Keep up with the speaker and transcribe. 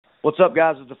What's up,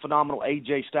 guys? It's the phenomenal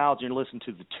AJ Styles, and you're listening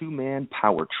to the Two-Man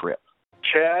Power Trip.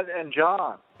 Chad and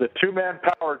John, the Two-Man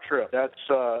Power Trip. That's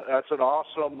an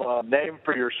awesome name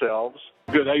for yourselves.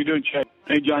 Good. How you doing, Chad?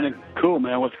 Hey, Johnny. Cool,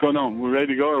 man. What's going on? We ready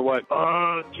to go or what?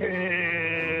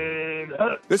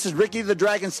 This is Ricky the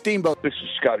Dragon Steamboat. This is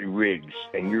Scotty Riggs,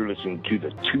 and you're listening to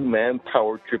the Two-Man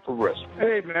Power Trip of Wrestling.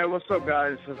 Hey, man. What's up,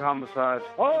 guys? This is Homicide.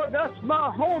 Oh, that's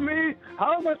my homie,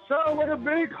 Homicide with a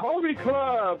big homie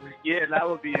club. Yeah, that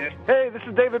would be it. Hey, this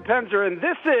is David Penzer, and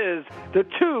this is the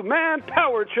Two-Man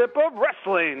Power Trip of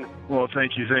Wrestling. Well,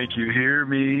 thank you. Hear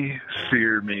me,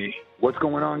 fear me. What's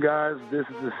going on, guys? This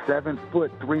is the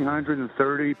 7-foot,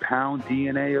 330-pound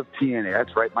DNA of TNA.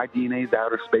 That's right, my DNA is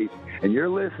outer space. And you're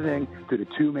listening to the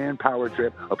Two-Man Power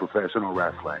Trip of professional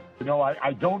wrestling. You know,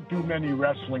 I don't do many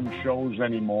wrestling shows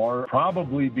anymore,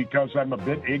 probably because I'm a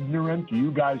bit ignorant.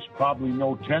 You guys probably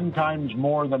know 10 times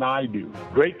more than I do.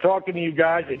 Great talking to you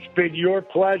guys. It's been your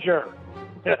pleasure.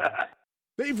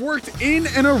 They've worked in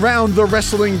and around the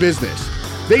wrestling business.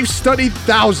 They've studied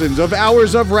thousands of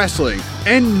hours of wrestling,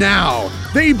 and now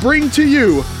they bring to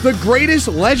you the greatest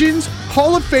legends,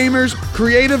 Hall of Famers,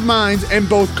 creative minds, and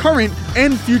both current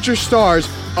and future stars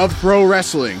of pro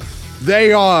wrestling.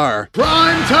 They are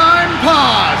Primetime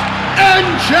Paz and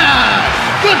Chad,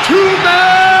 the Two-Man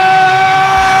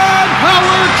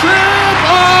Power Trip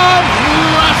of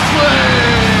Wrestling.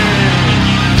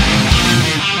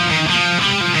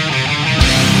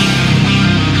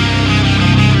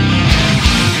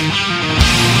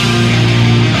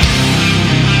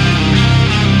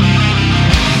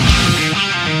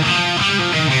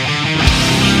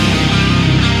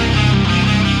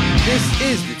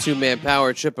 Two-Man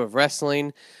Power Trip of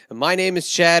Wrestling. My name is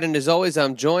Chad, and as always,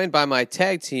 I'm joined by my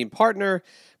tag team partner,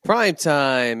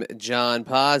 Primetime John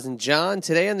Paz. And John,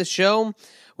 today on the show,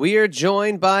 we are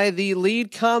joined by the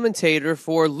lead commentator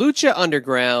for Lucha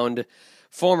Underground,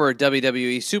 former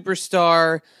WWE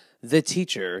superstar, The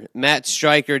Teacher. Matt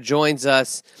Striker joins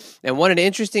us, and what an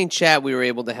interesting chat we were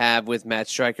able to have with Matt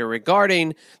Striker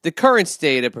regarding the current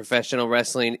state of professional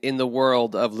wrestling in the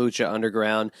world of Lucha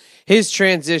Underground, his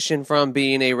transition from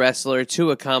being a wrestler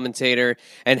to a commentator,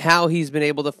 and how he's been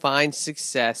able to find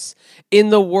success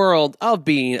in the world of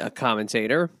being a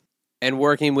commentator and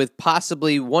working with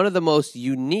possibly one of the most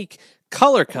unique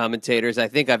color commentators I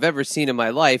think I've ever seen in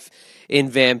my life in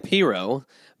Vampiro.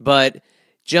 But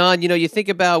John, you know, you think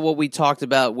about what we talked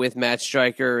about with Matt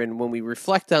Striker, and when we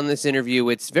reflect on this interview,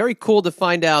 it's very cool to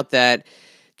find out that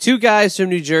two guys from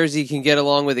New Jersey can get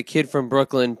along with a kid from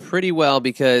Brooklyn pretty well,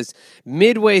 because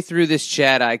midway through this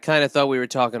chat, I kind of thought we were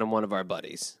talking to one of our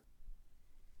buddies.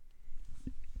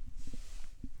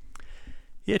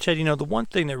 Yeah, Chad, you know, the one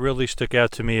thing that really stuck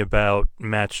out to me about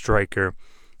Matt Striker,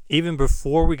 even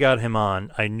before we got him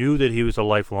on, I knew that he was a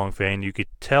lifelong fan. You could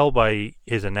tell by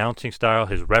his announcing style,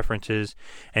 his references,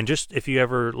 and just if you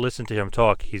ever listen to him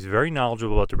talk, he's very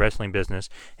knowledgeable about the wrestling business.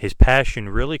 His passion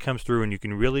really comes through, and you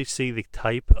can really see the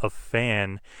type of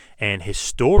fan and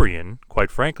historian,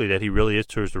 quite frankly, that he really is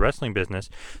towards the wrestling business.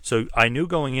 So I knew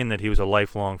going in that he was a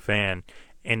lifelong fan,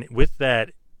 and with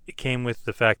that, it came with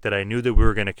the fact that I knew that we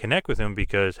were going to connect with him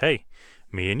because, hey,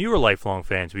 me and you are lifelong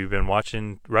fans. We've been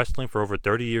watching wrestling for over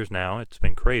 30 years now. It's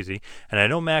been crazy. And I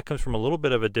know Matt comes from a little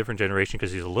bit of a different generation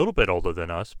because he's a little bit older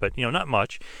than us, but, you know, not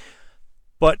much.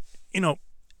 But, you know,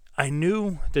 I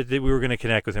knew that we were going to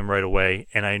connect with him right away,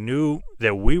 and I knew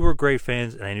that we were great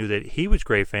fans, and I knew that he was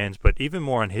great fans, but even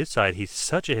more on his side, he's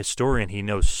such a historian. He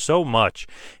knows so much,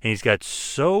 and he's got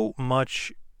so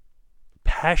much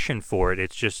passion for it.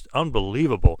 It's just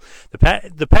unbelievable.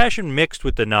 The passion mixed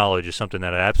with the knowledge is something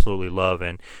that I absolutely love,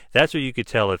 and that's what you could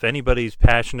tell. If anybody's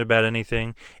passionate about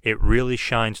anything, it really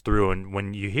shines through. And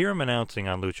when you hear him announcing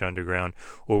on Lucha Underground,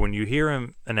 or when you hear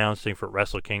him announcing for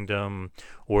Wrestle Kingdom,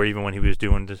 or even when he was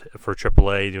doing this for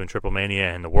AAA, doing Triple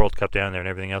Mania and the World Cup down there and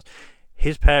everything else,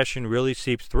 his passion really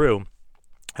seeps through.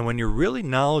 And when you're really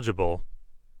knowledgeable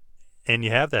and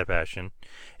you have that passion,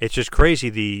 it's just crazy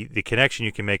the connection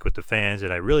you can make with the fans,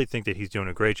 and I really think that he's doing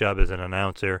a great job as an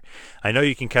announcer. I know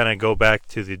you can kind of go back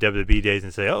to the WWE days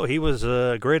and say, oh, he was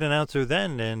a great announcer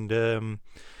then, and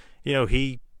you know,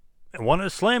 he won a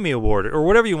Slammy Award, or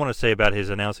whatever you want to say about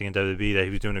his announcing in WWE, that he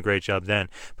was doing a great job then.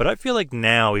 But I feel like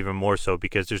now even more so,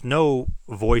 because there's no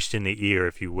voice in the ear,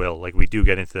 if you will. Like, we do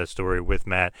get into that story with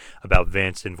Matt about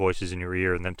Vince and voices in your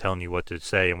ear and them telling you what to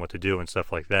say and what to do and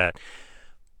stuff like that.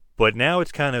 But now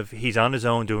it's kind of, he's on his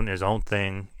own doing his own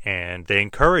thing, and they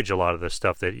encourage a lot of the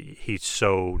stuff that he's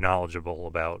so knowledgeable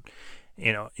about.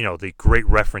 the great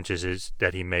references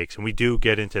that he makes. And we do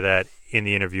get into that in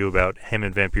the interview about him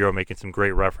and Vampiro making some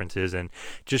great references, and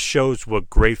just shows what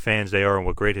great fans they are and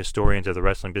what great historians of the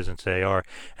wrestling business they are.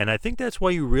 And I think that's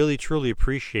why you really, truly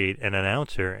appreciate an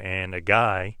announcer and a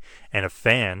guy and a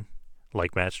fan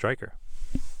like Matt Striker.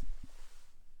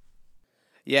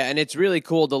 Yeah, and it's really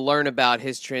cool to learn about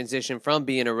his transition from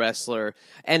being a wrestler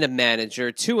and a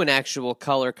manager to an actual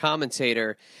color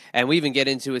commentator. And we even get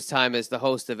into his time as the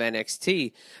host of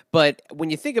NXT. But when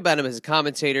you think about him as a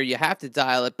commentator, you have to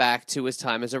dial it back to his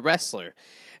time as a wrestler.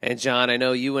 And John, I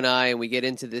know you and we get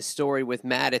into this story with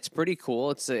Matt. It's pretty cool.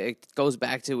 It goes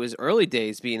back to his early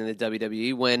days being in the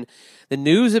WWE when the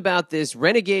news about this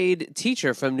renegade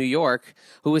teacher from New York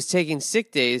who was taking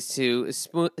sick days to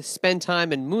spend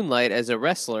time in Moonlight as a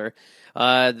wrestler.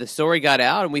 The story got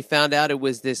out, and we found out it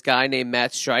was this guy named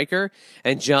Matt Striker.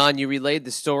 And John, you relayed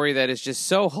the story that is just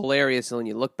so hilarious when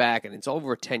you look back, and it's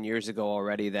over 10 years ago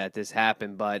already that this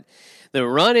happened. But the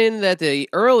run-in that the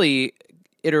early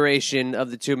iteration of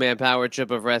the two-man power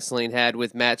trip of wrestling had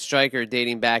with Matt Striker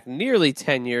dating back nearly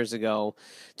 10 years ago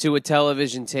to a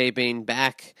television taping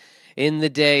back in the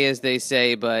day, as they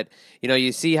say. But,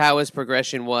 you see how his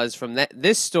progression was from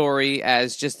this story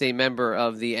as just a member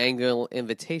of the Angle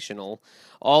Invitational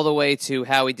all the way to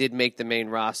how he did make the main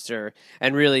roster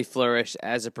and really flourish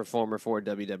as a performer for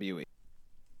WWE.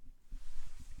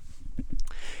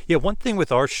 Yeah, one thing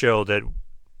with our show that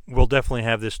we'll definitely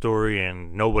have this story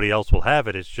and nobody else will have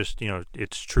it. It's just,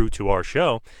 it's true to our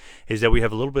show, is that we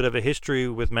have a little bit of a history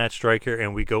with Matt Striker,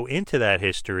 and we go into that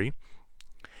history,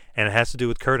 and it has to do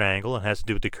with Kurt Angle, and has to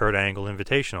do with the Kurt Angle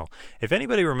Invitational. If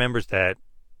anybody remembers that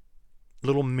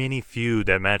little mini feud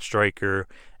that Matt Striker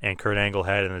and Kurt Angle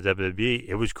had in the WWE,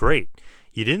 it was great.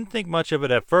 You didn't think much of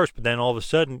it at first, but then all of a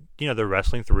sudden, they're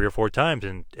wrestling 3 or 4 times,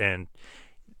 and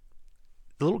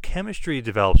a little chemistry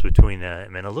develops between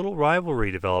them, and a little rivalry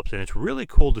develops, and it's really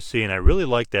cool to see, and I really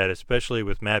like that, especially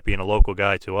with Matt being a local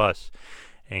guy to us,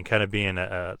 and kind of being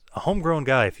a homegrown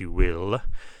guy, if you will.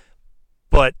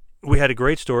 But we had a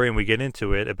great story, and we get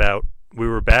into it about, we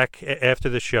were back after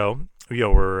the show,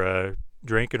 we're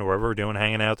drinking or whatever we're doing,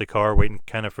 hanging out the car, waiting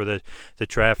kind of for the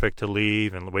traffic to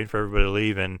leave and waiting for everybody to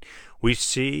leave, and we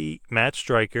see Matt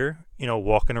Striker,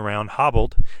 walking around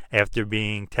hobbled after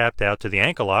being tapped out to the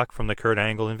ankle lock from the Kurt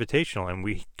Angle Invitational, and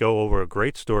we go over a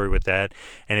great story with that,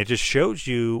 and it just shows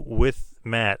you with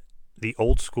Matt the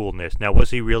old schoolness. Now, was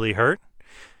he really hurt?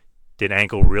 Did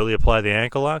Angle really apply the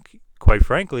ankle lock? Quite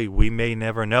frankly, we may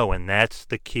never know, and that's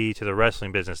the key to the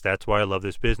wrestling business. That's why I love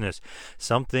this business.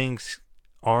 Some things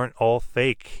aren't all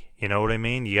fake. You know what I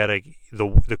mean? You gotta,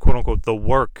 the quote unquote, the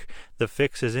work, the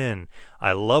fix is in.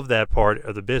 I love that part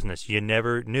of the business. You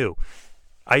never knew.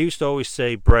 I used to always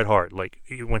say Bret Hart, like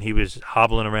when he was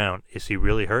hobbling around, is he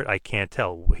really hurt? I can't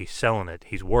tell. He's selling it.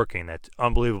 He's working. That's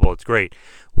unbelievable. It's great.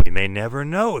 We may never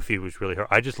know if he was really hurt.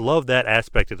 I just love that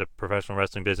aspect of the professional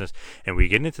wrestling business, and we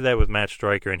get into that with Matt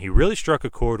Striker, and he really struck a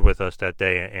chord with us that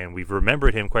day, and we've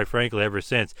remembered him, quite frankly, ever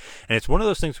since. And it's one of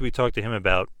those things we talked to him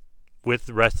about with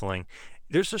wrestling.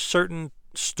 There's a certain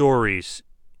stories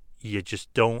you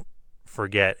just don't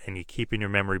forget, and you keep in your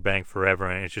memory bank forever,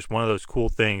 and it's just one of those cool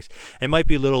things. It might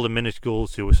be little and minuscule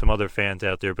to some other fans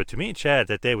out there, but to me and Chad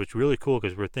that day was really cool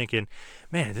because we're thinking,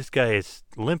 man, this guy is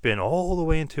limping all the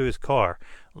way into his car.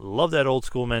 Love that old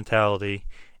school mentality,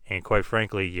 and quite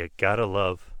frankly, you gotta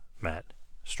love Matt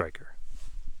Striker.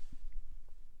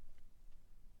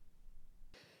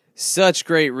 Such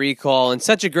great recall and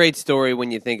such a great story when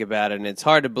you think about it, and it's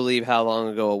hard to believe how long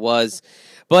ago it was,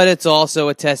 but it's also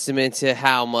a testament to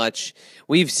how much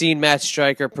we've seen Matt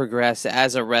Striker progress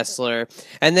as a wrestler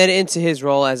and then into his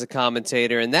role as a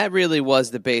commentator, and that really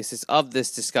was the basis of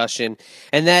this discussion,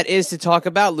 and that is to talk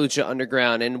about Lucha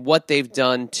Underground and what they've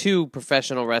done to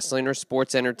professional wrestling or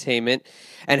sports entertainment,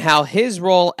 and how his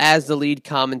role as the lead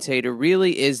commentator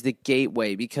really is the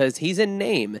gateway because he's a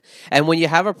name. And when you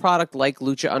have a product like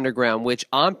Lucha Underground, which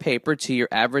on paper to your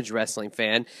average wrestling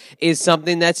fan is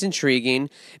something that's intriguing,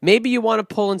 maybe you want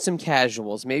to pull in some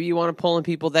casuals, maybe you want to pull in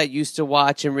people that used to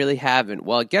watch and really haven't.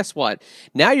 Well, guess what?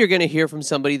 Now you're going to hear from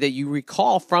somebody that you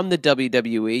recall from the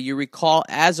WWE, you recall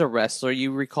as a wrestler,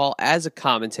 you recall as a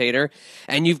commentator,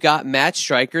 and you've got Matt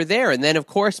Striker there. And then, of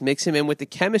course, mix him in with the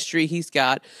chemistry he's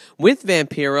got with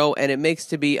Vampiro, and it makes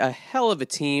to be a hell of a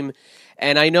team.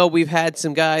 And I know we've had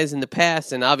some guys in the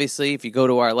past, and obviously if you go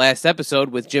to our last episode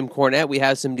with Jim Cornette, we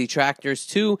have some detractors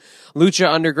to Lucha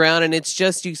Underground, and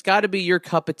it's got to be your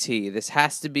cup of tea. This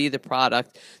has to be the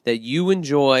product that you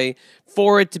enjoy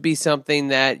for it to be something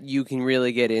that you can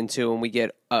really get into, and we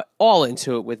get all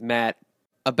into it with Matt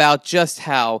about just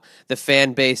how the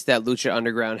fan base that Lucha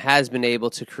Underground has been able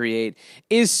to create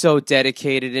is so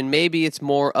dedicated, and maybe it's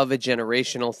more of a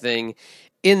generational thing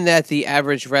in that the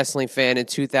average wrestling fan in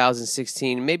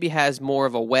 2016 maybe has more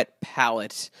of a wet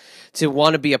palate to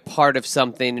want to be a part of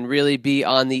something and really be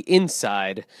on the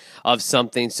inside of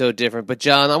something so different. But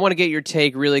John, I want to get your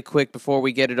take really quick before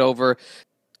we get it over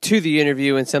to the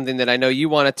interview, and something that I know you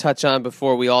want to touch on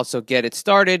before we also get it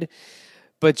started.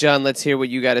 But John, let's hear what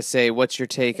you got to say. What's your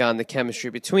take on the chemistry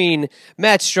between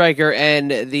Matt Striker and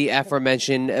the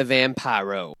aforementioned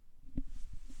Vampiro?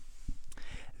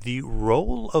 The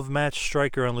role of Matt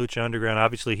Striker on Lucha Underground,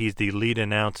 obviously he's the lead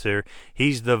announcer.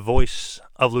 He's the voice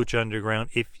of Lucha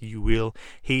Underground, if you will.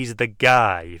 He's the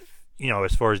guy,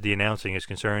 as far as the announcing is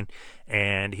concerned.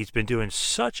 And he's been doing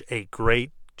such a great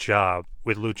job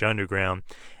with Lucha Underground.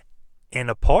 And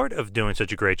a part of doing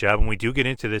such a great job, and we do get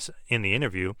into this in the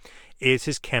interview, is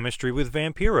his chemistry with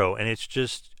Vampiro. And it's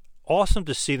just awesome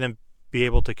to see them be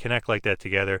able to connect like that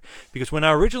together. Because when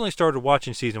I originally started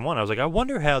watching season 1, I was like, I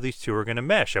wonder how these two are going to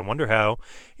mesh. I wonder how,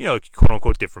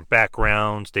 quote-unquote, different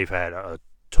backgrounds. They've had a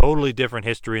totally different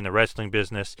history in the wrestling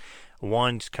business.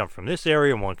 One's come from this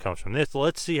area, and one comes from this.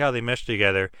 Let's see how they mesh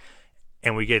together.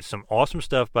 And we get some awesome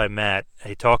stuff by Matt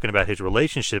talking about his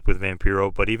relationship with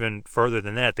Vampiro, but even further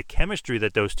than that, the chemistry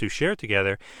that those two share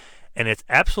together. And it's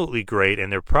absolutely great,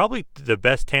 and they're probably the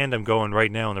best tandem going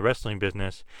right now in the wrestling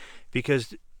business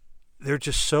because they're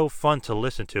just so fun to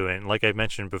listen to. And like I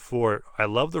mentioned before, I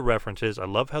love the references. I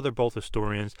love how they're both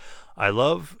historians. I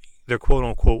love their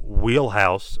quote-unquote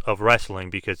wheelhouse of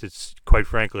wrestling because it's, quite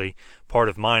frankly, part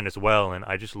of mine as well. And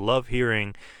I just love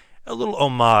hearing a little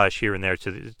homage here and there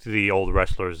to the old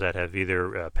wrestlers that have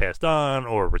either passed on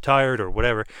or retired or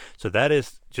whatever. So that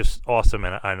is just awesome,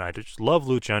 and I just love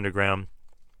Lucha Underground.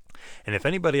 And if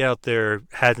anybody out there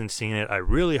hasn't seen it, I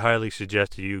really highly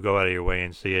suggest that you go out of your way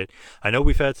and see it. I know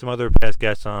we've had some other past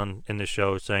guests on in the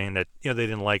show saying that they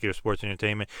didn't like it or sports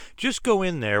entertainment. Just go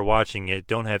in there watching it.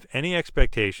 Don't have any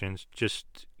expectations. Just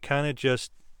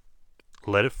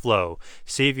let it flow.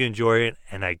 See if you enjoy it,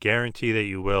 and I guarantee that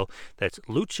you will. That's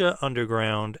Lucha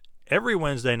Underground every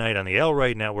Wednesday night on the El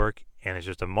Rey Network, and it's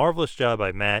just a marvelous job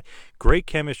by Matt. Great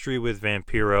chemistry with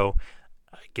Vampiro.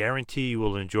 I guarantee you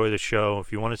will enjoy the show.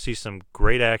 If you want to see some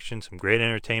great action, some great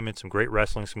entertainment, some great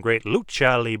wrestling, some great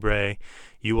lucha libre,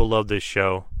 you will love this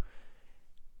show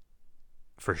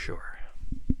for sure.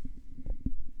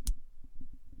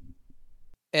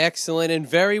 Excellent and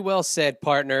very well said,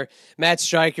 partner. Matt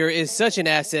Striker is such an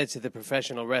asset to the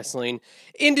professional wrestling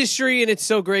industry, and it's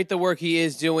so great the work he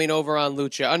is doing over on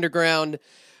Lucha Underground.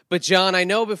 But, John, I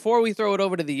know before we throw it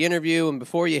over to the interview and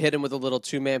before you hit him with a little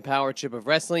two-man power trip of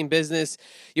wrestling business,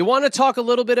 you want to talk a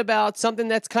little bit about something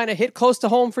that's kind of hit close to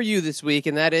home for you this week,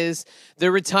 and that is the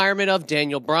retirement of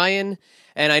Daniel Bryan.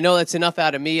 And I know that's enough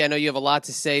out of me. I know you have a lot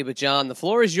to say, but John, the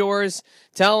floor is yours.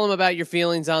 Tell them about your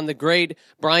feelings on the great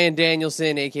Bryan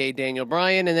Danielson, a.k.a. Daniel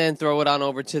Bryan, and then throw it on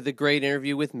over to the great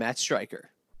interview with Matt Striker.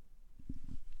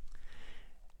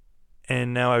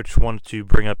 And now I just wanted to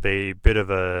bring up a bit of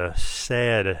a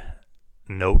sad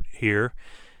note here,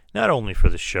 not only for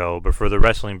the show, but for the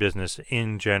wrestling business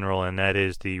in general, and that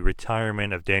is the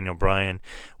retirement of Daniel Bryan.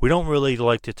 We don't really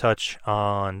like to touch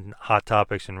on hot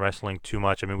topics in wrestling too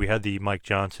much. I mean, we had the Mike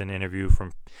Johnson interview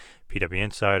from PW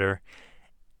Insider,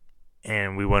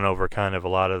 and we went over kind of a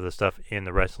lot of the stuff in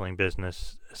the wrestling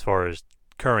business as far as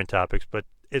current topics, but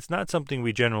it's not something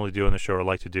we generally do on the show or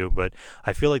like to do, but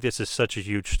I feel like this is such a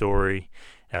huge story.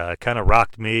 It kind of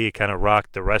rocked me. It kind of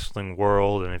rocked the wrestling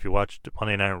world. And if you watched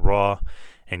Monday Night Raw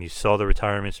and you saw the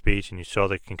retirement speech and you saw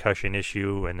the concussion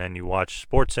issue, and then you watched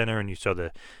SportsCenter and you saw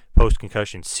the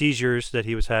post-concussion seizures that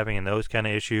he was having and those kind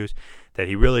of issues, that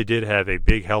he really did have a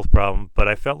big health problem. But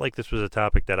I felt like this was a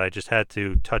topic that I just had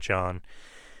to touch on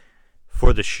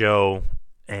for the show.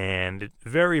 And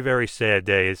very, very sad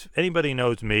day. If anybody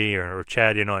knows me or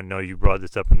Chad, I know you brought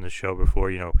this up in the show before,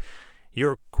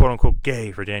 you're quote-unquote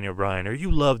gay for Daniel Bryan, or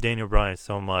you love Daniel Bryan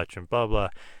so much, and blah, blah.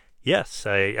 Yes,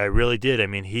 I really did. I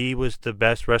mean, he was the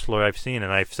best wrestler I've seen,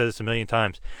 and I've said this a million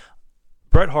times.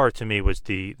 Bret Hart, to me, was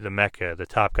the mecca, the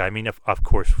top guy. I mean, of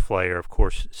course, Flair, of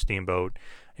course, Steamboat.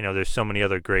 There's so many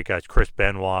other great guys. Chris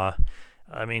Benoit.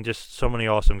 I mean, just so many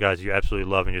awesome guys you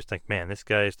absolutely love, and you just think, man, this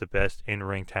guy is the best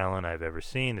in-ring talent I've ever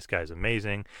seen. This guy's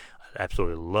amazing. I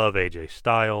absolutely love AJ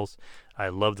Styles. I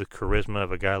love the charisma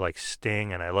of a guy like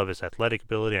Sting, and I love his athletic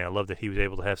ability, and I love that he was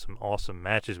able to have some awesome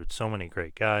matches with so many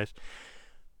great guys.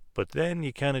 But then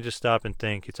you kind of just stop and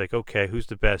think, it's like, okay, who's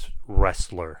the best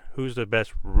wrestler? Who's the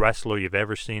best wrestler you've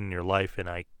ever seen in your life? And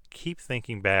I keep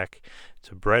thinking back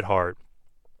to Bret Hart,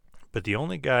 but the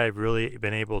only guy I've really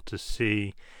been able to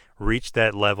see reach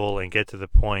that level and get to the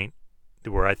point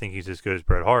where I think he's as good as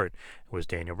Bret Hart was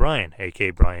Daniel Bryan,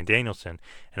 a.k.a. Bryan Danielson.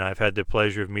 And I've had the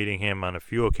pleasure of meeting him on a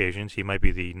few occasions. He might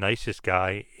be the nicest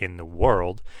guy in the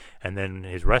world, and then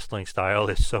his wrestling style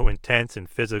is so intense and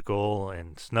physical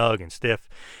and snug and stiff.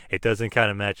 It doesn't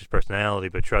kind of match his personality,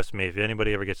 but trust me, if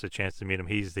anybody ever gets a chance to meet him,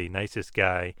 he's the nicest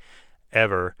guy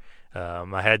ever.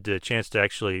 I had the chance to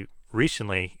actually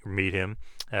recently meet him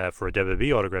for a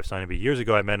WWE autograph signing, but years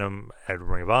ago I met him at a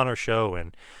Ring of Honor show,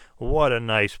 and what a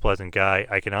nice, pleasant guy.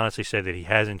 I can honestly say that he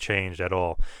hasn't changed at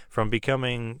all. From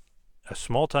becoming a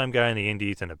small-time guy in the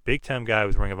Indies and a big-time guy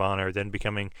with Ring of Honor, then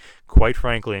becoming, quite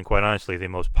frankly and quite honestly, the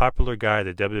most popular guy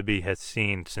that WWE has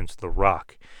seen since The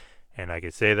Rock. And I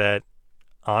could say that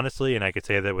honestly, and I could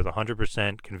say that with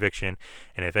 100% conviction.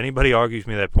 And if anybody argues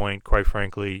me that point, quite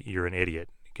frankly, you're an idiot.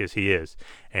 Because he is.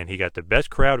 And he got the best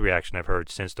crowd reaction I've heard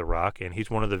since The Rock, and he's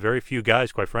one of the very few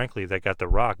guys, quite frankly, that got The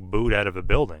Rock booed out of a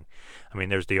building. I mean,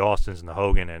 there's the Austins and the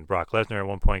Hogan, and Brock Lesnar at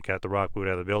one point got The Rock booed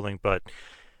out of the building, but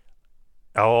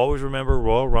I'll always remember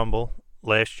Royal Rumble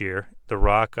last year. The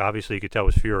Rock, obviously, you could tell,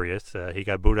 was furious. He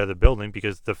got booed out of the building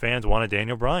because the fans wanted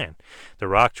Daniel Bryan. The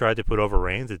Rock tried to put over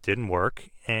Reigns. It didn't work,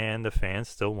 and the fans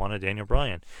still wanted Daniel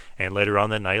Bryan. And later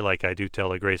on that night, like I do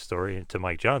tell a great story to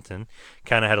Mike Johnson,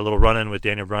 kind of had a little run-in with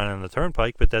Daniel Bryan on the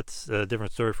Turnpike, but that's a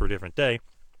different story for a different day.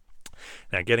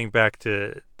 Now, getting back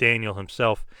to Daniel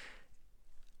himself,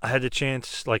 I had the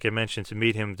chance, like I mentioned, to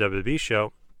meet him at the WWE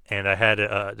show, and I had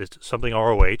something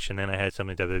ROH, and then I had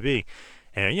something WWE.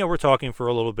 And, we're talking for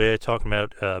a little bit, talking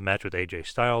about a match with AJ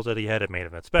Styles that he had at Main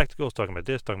Event Spectacles, talking about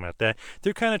this, talking about that.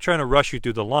 They're kind of trying to rush you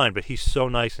through the line, but he's so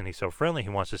nice and he's so friendly. He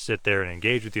wants to sit there and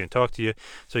engage with you and talk to you.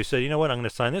 So he said, you know what, I'm going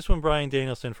to sign this one, Bryan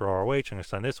Danielson, for ROH. I'm going to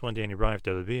sign this one, Daniel Bryan,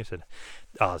 for WWE. I said,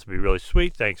 oh, this would be really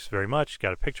sweet. Thanks very much.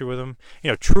 Got a picture with him.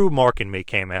 True Mark in me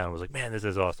came out and was like, man, this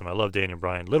is awesome. I love Daniel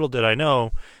Bryan. Little did I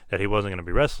know that he wasn't going to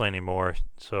be wrestling anymore.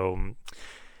 So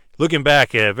looking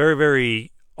back, very,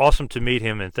 very awesome to meet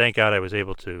him, and thank God I was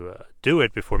able to do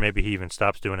it before maybe he even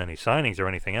stops doing any signings or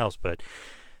anything else. But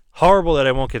horrible that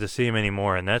I won't get to see him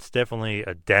anymore, and that's definitely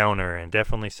a downer and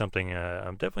definitely something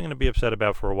I'm definitely going to be upset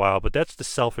about for a while. But that's the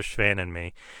selfish fan in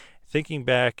me. Thinking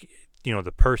back,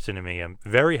 the person in me, I'm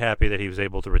very happy that he was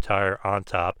able to retire on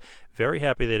top. Very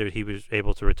happy that he was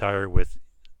able to retire with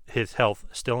his health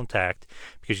still intact,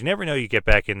 because you never know, you get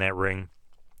back in that ring,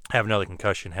 have another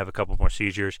concussion, have a couple more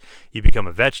seizures, you become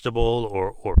a vegetable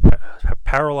or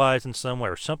paralyzed in some way,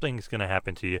 or something's going to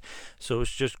happen to you. So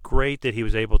it's just great that he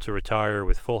was able to retire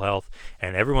with full health,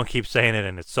 and everyone keeps saying it,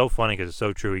 and it's so funny because it's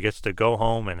so true. He gets to go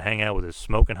home and hang out with his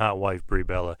smoking hot wife, Brie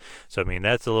Bella. So, I mean,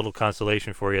 that's a little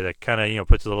consolation for you that kind of,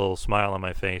 puts a little smile on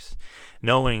my face,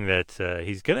 knowing that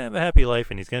he's going to have a happy life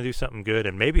and he's going to do something good,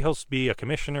 and maybe he'll be a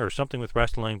commissioner or something with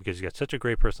wrestling because he's got such a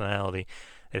great personality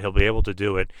that he'll be able to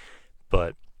do it.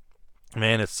 But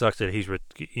man, it sucks that he's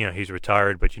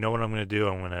retired, but you know what I'm going to do?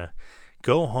 I'm going to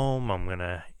go home, I'm going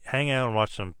to hang out and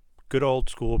watch some good old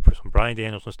school, some Bryan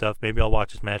Danielson stuff. Maybe I'll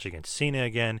watch his match against Cena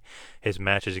again, his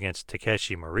matches against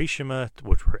Takeshi Morishima,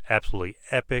 which were absolutely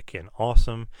epic and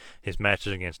awesome, his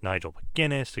matches against Nigel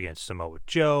McGuinness, against Samoa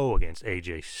Joe, against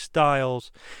AJ Styles,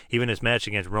 even his match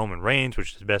against Roman Reigns,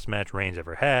 which is the best match Reigns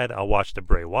ever had. I'll watch the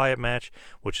Bray Wyatt match,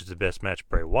 which is the best match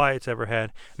Bray Wyatt's ever had.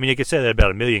 I mean, you could say that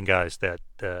about a million guys that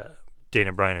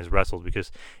Daniel Bryan has wrestled,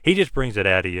 because he just brings it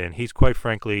out of you, and he's quite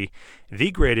frankly the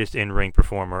greatest in-ring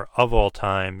performer of all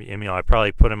time. I mean, I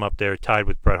probably put him up there tied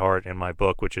with Bret Hart in my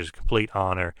book, which is a complete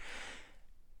honor.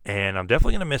 And I'm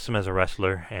definitely going to miss him as a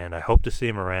wrestler, and I hope to see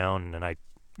him around. And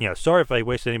sorry if I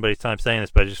wasted anybody's time saying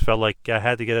this, but I just felt like I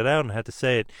had to get it out and I had to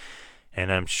say it. And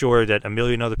I'm sure that a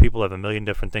million other people have a million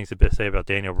different things to say about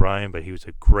Daniel Bryan, but he was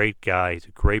a great guy. He's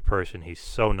a great person. He's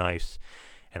so nice.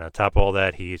 And on top of all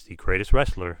that, he is the greatest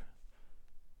wrestler,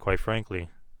 quite frankly,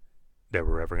 that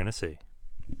we're ever going to see.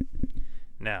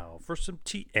 Now, for some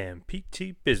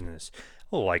TMPT business,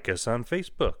 like us on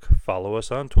Facebook, follow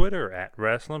us on Twitter at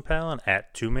WrestlingPal and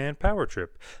at 2Man Power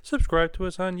Trip. Subscribe to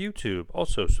us on YouTube.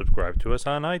 Also, subscribe to us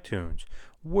on iTunes,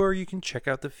 where you can check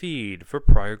out the feed for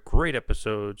prior great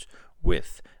episodes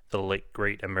with the late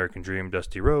great American Dream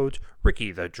Dusty Rhodes,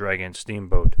 Ricky the Dragon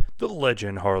Steamboat, the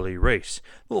legend Harley Race,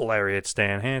 the Lariat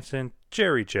Stan Hansen,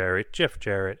 Jerry Jarrett, Jeff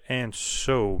Jarrett, and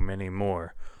so many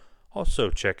more. Also,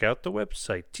 check out the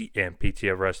website,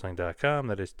 tmptofwrestling.com.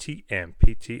 That is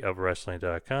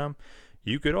tmptofwrestling.com.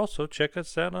 You could also check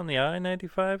us out on the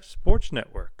I-95 Sports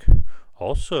Network.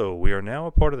 Also, we are now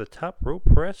a part of the Top Rope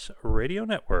Press Radio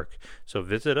Network, so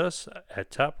visit us at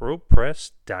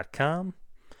topropepress.com.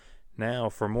 Now,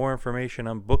 for more information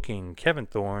on booking Kevin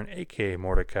Thorne, a.k.a.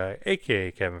 Mordecai,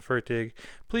 a.k.a. Kevin Fertig,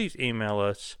 please email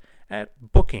us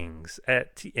at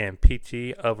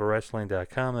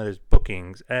bookings@tmptofwrestling.com. That is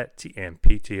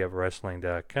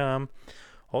bookings@tmptofwrestling.com.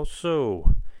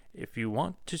 Also, if you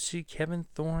want to see Kevin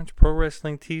Thorne's Pro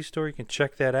Wrestling Tees store, you can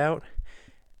check that out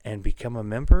and become a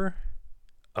member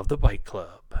of the Bike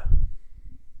Club.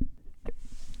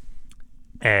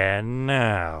 And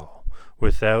now,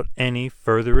 without any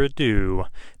further ado,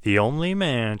 the only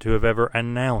man to have ever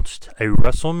announced a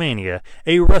WrestleMania,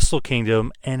 a Wrestle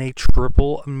Kingdom, and a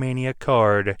Triple Mania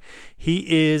card.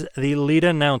 He is the lead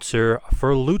announcer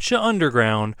for Lucha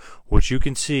Underground, which you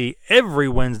can see every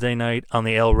Wednesday night on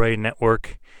the El Rey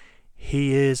Network.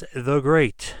 He is the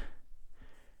great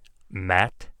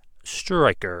Matt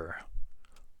Striker.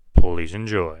 Please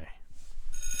enjoy.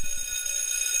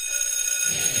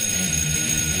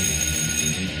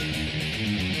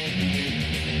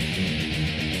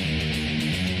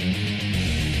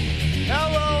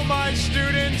 Hello, my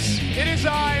students. It is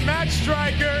I, Matt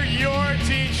Striker, your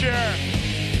teacher.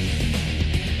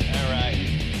 All right.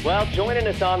 Well, joining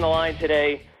us on the line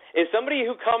today is somebody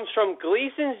who comes from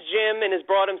Gleason's Gym and has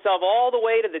brought himself all the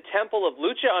way to the Temple of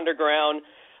Lucha Underground.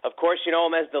 Of course, you know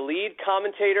him as the lead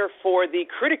commentator for the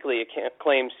critically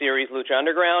acclaimed series Lucha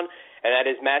Underground, and that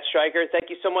is Matt Striker. Thank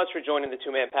you so much for joining the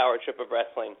two-man power trip of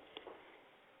wrestling.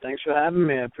 Thanks for having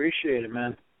me. I appreciate it,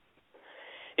 man.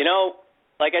 You know,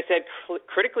 like I said,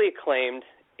 critically acclaimed.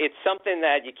 It's something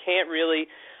that you can't really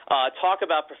talk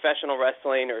about professional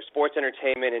wrestling or sports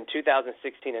entertainment in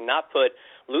 2016 and not put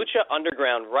Lucha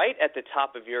Underground right at the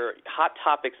top of your Hot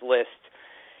Topics list.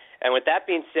 And with that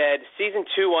being said, Season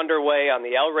 2 underway on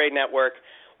the El Rey Network.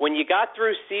 When you got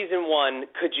through Season 1,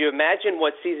 could you imagine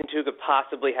what Season 2 could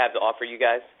possibly have to offer you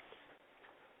guys?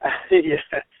 Yeah,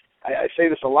 I say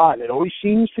this a lot. It always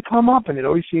seems to come up, and it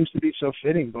always seems to be so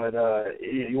fitting. But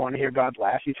you want to hear God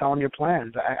laugh, you tell him your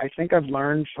plans. I think I've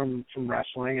learned from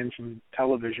wrestling and from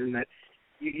television that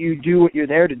you do what you're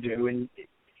there to do, and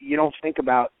you don't think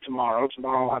about tomorrow.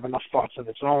 Tomorrow will have enough thoughts of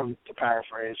its own, to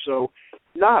paraphrase. So,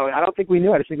 no, I don't think we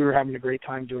knew. I just think we were having a great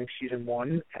time doing Season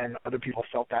 1, and other people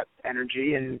felt that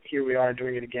energy, and here we are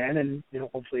doing it again, and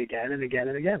hopefully again and again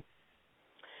and again.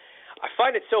 I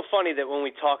find it so funny that when we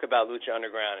talk about Lucha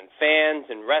Underground and fans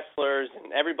and wrestlers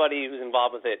and everybody who's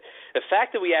involved with it, the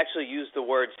fact that we actually use the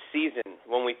word season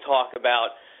when we talk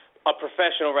about a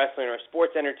professional wrestling or a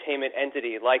sports entertainment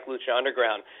entity like Lucha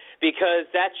Underground, because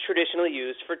that's traditionally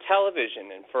used for television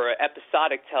and for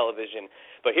episodic television.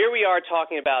 But here we are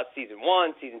talking about Season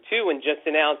 1, Season 2, and just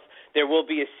announced there will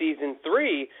be a Season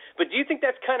 3. But do you think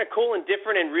that's kind of cool and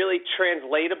different and really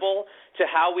translatable to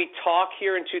how we talk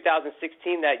here in 2016,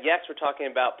 that, yes, we're talking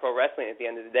about pro wrestling at the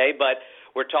end of the day, but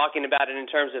we're talking about it in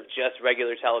terms of just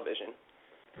regular television?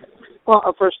 Well,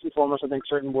 first and foremost, I think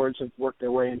certain words have worked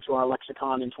their way into our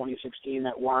lexicon in 2016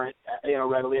 that weren't,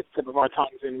 readily at the tip of our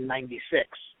tongues in '96.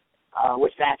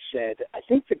 With that said, I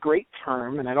think the great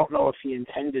term, and I don't know if he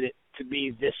intended it to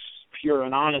be this pure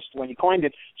and honest when he coined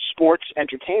it, sports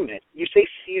entertainment. You say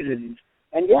seasons,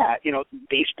 and yeah,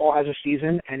 baseball has a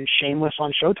season, and Shameless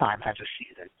on Showtime has a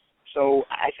season. So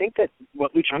I think that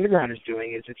what Lucha Underground is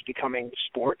doing is it's becoming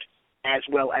sport as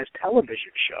well as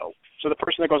television show. So the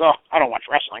person that goes, oh, I don't watch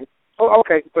wrestling. Oh,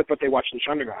 okay, but they watch Lucha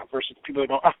Underground. Versus people that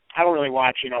go, oh, I don't really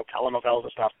watch, telenovelas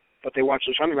and stuff, but they watch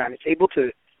Lucha Underground. It's able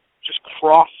to just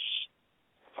cross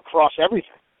across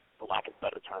everything, for lack of a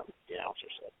better term, the announcer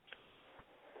said.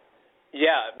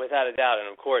 Yeah, without a doubt. And,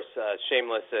 of course,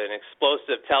 Shameless, an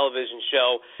explosive television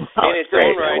show in its great.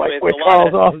 own right. With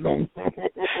Charles Osborne.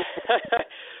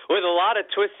 With a lot of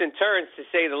twists and turns, to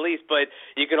say the least. But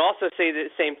you can also say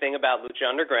the same thing about Lucha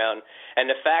Underground. And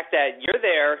the fact that you're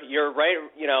there, you're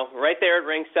right there at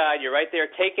ringside, you're right there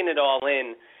taking it all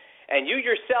in. And you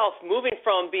yourself, moving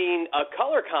from being a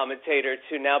color commentator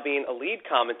to now being a lead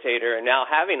commentator and now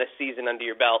having a season under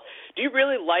your belt, do you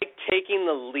really like taking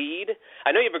the lead?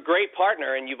 I know you have a great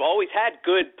partner, and you've always had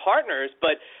good partners,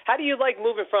 but how do you like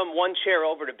moving from one chair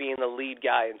over to being the lead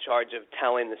guy in charge of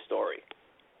telling the story?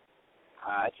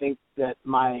 I think that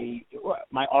my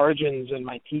origins and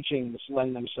my teachings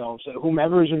lend themselves. So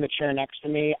whomever is in the chair next to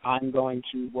me, I'm going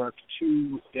to work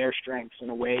to their strengths and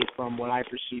away from what I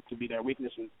perceive to be their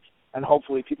weaknesses. And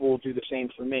hopefully people will do the same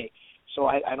for me. So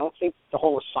I don't think the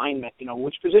whole assignment,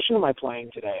 which position am I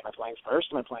playing today? Am I playing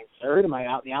first? Am I playing third? Am I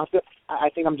out in the outfield? I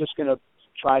think I'm just going to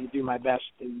try to do my best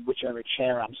in whichever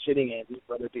chair I'm sitting in,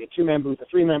 whether it be a two-man booth, a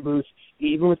three-man booth,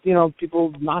 even with,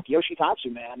 people knock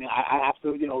Yoshitatsu, man. I mean, I have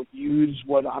to, use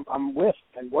what I'm with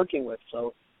and working with.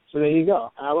 So there you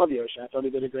go. I love Yoshi. I thought he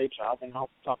did a great job, and I'll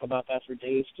talk about that for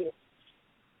days, too.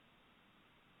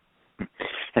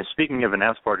 And speaking of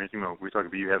announce partners, we talked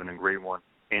about you having a great one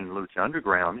in Lucha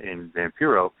Underground in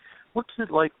Vampiro. What's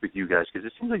it like with you guys? Because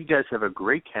it seems like you guys have a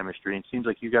great chemistry, and it seems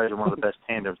like you guys are one of the best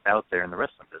tandems out there in the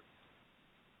wrestling business.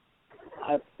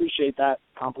 I appreciate that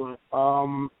compliment.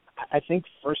 I think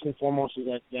first and foremost is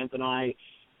that Vamp and I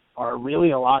are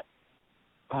really a lot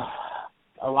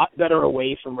better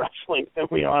away from wrestling than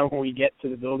we are when we get to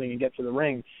the building and get to the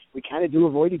ring. We kind of do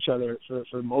avoid each other for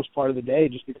the most part of the day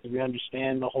just because we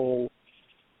understand the whole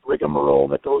rigmarole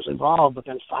that goes involved. But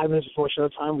then 5 minutes before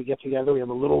showtime, we get together. We have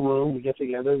a little room. We get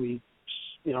together. We,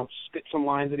 spit some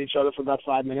lines at each other for about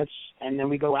 5 minutes, and then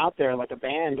we go out there like a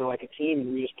band or like a team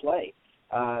and we just play.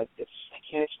 I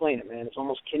can't explain it, man. It's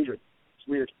almost kindred. It's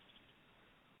weird.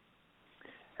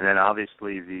 And then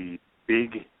obviously the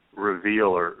big reveal,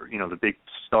 or the big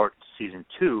start to season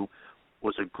 2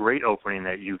 was a great opening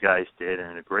that you guys did,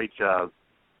 and a great job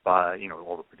by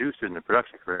all the producers and the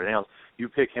production crew and everything else. You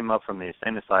pick him up from the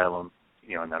insane asylum,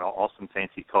 in that awesome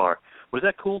fancy car. Was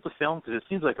that cool to film? Because it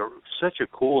seems like such a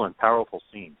cool and powerful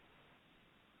scene.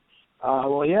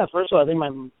 Well, yeah. First of all, I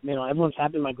think everyone's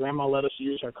happy my grandma let us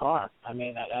use her car. I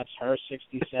mean, that's her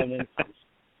 67.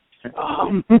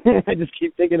 I just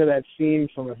keep thinking of that scene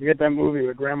from, I forget that movie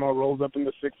where Grandma rolls up in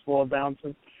the 6th floor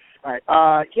bouncing. All right.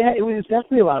 Yeah, it was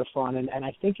definitely a lot of fun, and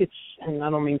I think and I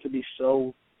don't mean to be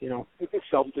so,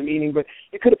 self-demeaning, but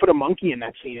you could have put a monkey in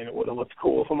that scene and it would have looked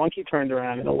cool. If a monkey turned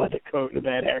around in a leather coat and a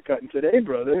bad haircut and said, "Hey,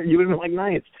 brother," you would have been like,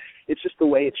 "Nice." It's just the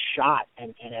way it's shot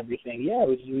and everything. Yeah,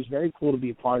 it was very cool to be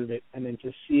a part of it, and then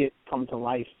to see it come to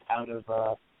life out of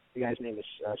the guy's name is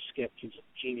Skip. He's a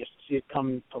genius. To see it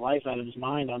come to life out of his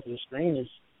mind onto the screen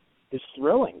is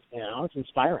thrilling. It's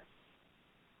inspiring.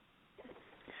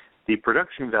 The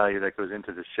production value that goes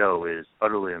into the show is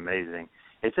utterly amazing.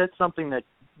 Is that something that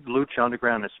Lucha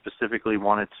Underground has specifically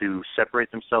wanted to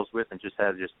separate themselves with and just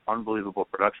have just unbelievable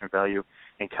production value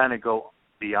and kind of go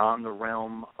beyond the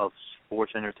realm of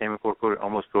sports entertainment,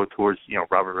 almost go towards,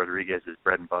 Robert Rodriguez's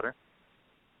bread and butter?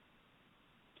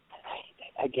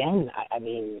 Again, I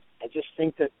mean, I just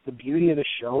think that the beauty of the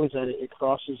show is that it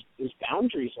crosses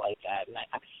boundaries like that. And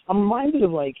I'm reminded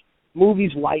of,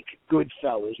 movies like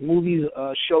Goodfellas,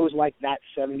 shows like That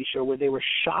 70s Show, where they were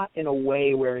shot in a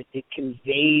way where it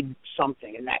conveyed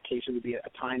something. In that case, it would be a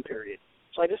time period.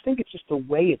 So I just think it's just the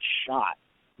way it's shot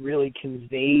really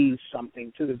conveys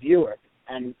something to the viewer.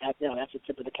 And that's a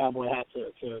tip of the cowboy hat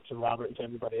to Robert and to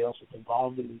everybody else that's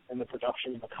involved in the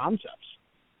production and the concepts.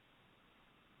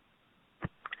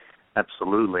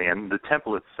 Absolutely, and the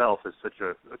temple itself is such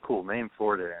a cool name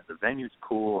for it, and the venue's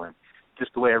cool, and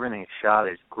just the way everything is shot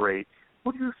is great.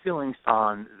 What are your feelings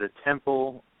on the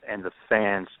temple and the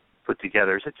fans put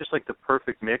together? Is it just like the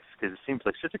perfect mix? Because it seems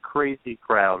like such a crazy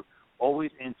crowd,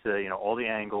 always into all the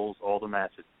angles, all the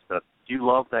matches and stuff. Do you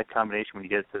love that combination when you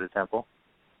get to the temple?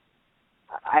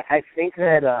 I think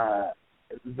that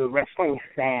the wrestling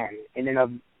fan, in and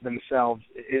of themselves,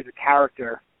 is a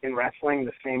character in wrestling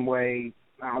the same way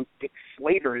Dick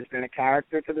Slater has been a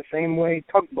character, to the same way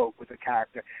Tugboat was a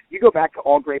character. You go back to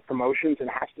all great promotions, and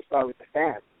it has to start with the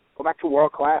fans. Go back to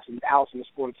World Class and Dallas and the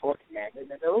Sport of Talking, man.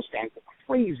 Those fans are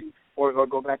crazy. Or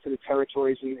go back to the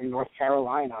territories in North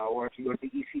Carolina, or if you go to the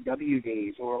ECW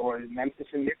days, or Memphis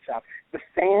and Mid-South. The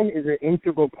fan is an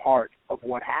integral part of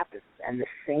what happens, and the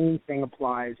same thing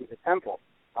applies in the temple.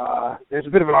 There's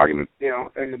a bit of an argument,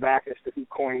 in the back as to who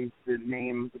coined the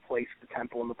name, the place, the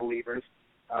temple, and the believers.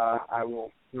 I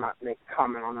will not make a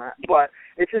comment on that, but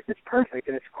it's perfect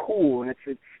and it's cool and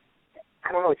it's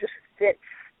I don't know, it just fits.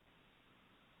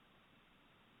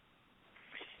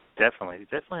 Definitely, it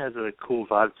definitely has a cool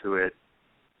vibe to it,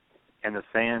 and the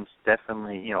fans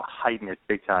definitely heighten it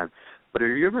big time. But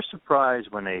are you ever surprised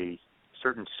when a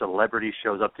certain celebrity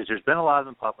shows up? Because there's been a lot of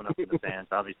them popping up in the fans.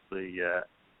 Obviously,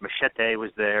 Machete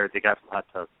was there. The guy from Hot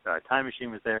Tub Time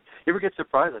Machine was there. You ever get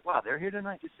surprised like, wow, they're here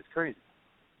tonight? This is crazy.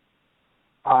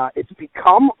 It's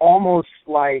become almost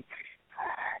like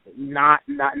not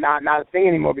a thing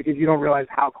anymore because you don't realize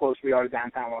how close we are to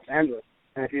downtown Los Angeles.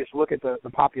 And if you just look at the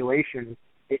population,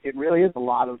 it really is a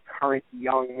lot of current,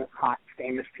 young, hot,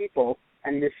 famous people,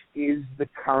 and this is the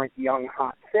current, young,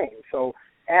 hot thing. So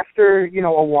after,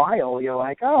 a while, you're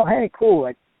like, oh, hey, cool.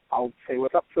 I'll say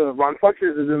what's up to Ron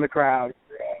Funches is in the crowd,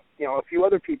 a few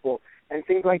other people, and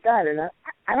things like that. And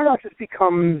I don't know, it just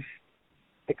becomes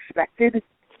expected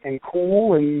and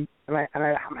cool, and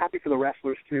I'm happy for the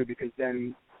wrestlers too, because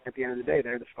then at the end of the day,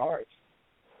 they're the stars.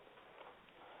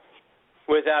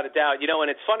 Without a doubt. And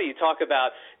it's funny you talk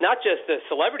about not just the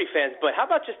celebrity fans, but how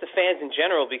about just the fans in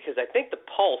general, because I think the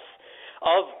pulse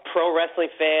of pro wrestling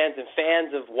fans and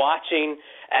fans of watching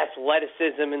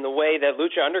athleticism in the way that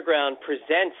Lucha Underground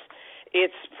presents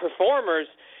its performers,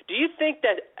 do you think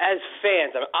that as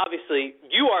fans, obviously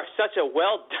you are such a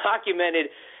well-documented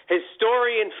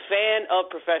historian, fan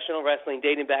of professional wrestling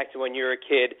dating back to when you were a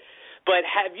kid. But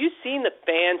have you seen the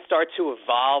fans start to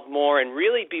evolve more and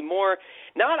really be more,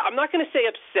 I'm not going to say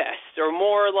obsessed, or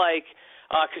more like,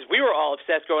 because we were all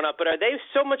obsessed growing up, but are they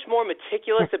so much more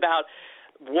meticulous about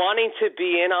wanting to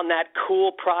be in on that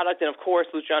cool product? And, of course,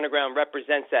 Lucha Underground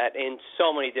represents that in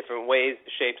so many different ways,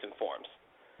 shapes, and forms.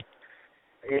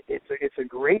 It's a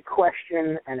great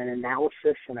question and an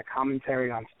analysis and a commentary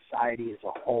on society as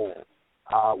a whole.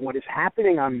 What is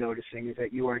happening, I'm noticing, is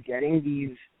that you are getting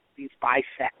these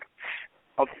bisects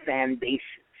of fan bases.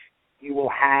 You will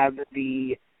have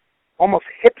the almost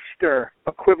hipster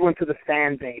equivalent to the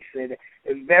fan base.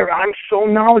 I'm so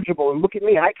knowledgeable, and look at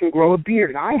me, I can grow a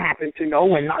beard, and I happen to know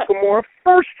when Nakamura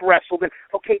first wrestled. And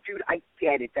okay, dude, I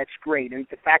get it, that's great. And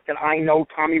the fact that I know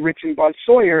Tommy Rich and Buzz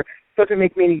Sawyer doesn't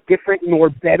make me any different, nor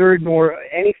better, nor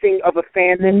anything of a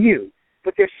fan than you.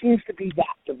 But there seems to be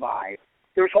that divide.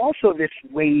 There's also this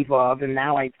wave of, and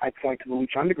now I point to the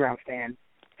Lucha Underground fan,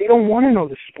 they don't want to know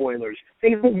the spoilers. They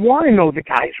don't want to know the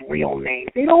guy's real name.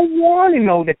 They don't want to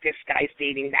know that this guy's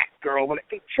dating that girl. But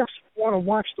they just want to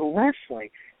watch the wrestling.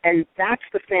 And that's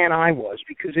the fan I was,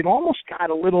 because it almost got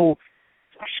a little,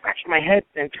 I scratched my head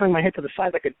and turned my head to the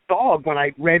side like a dog when I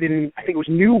read in, I think it was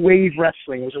New Wave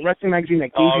Wrestling. It was a wrestling magazine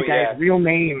that gave you guys real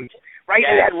names, right?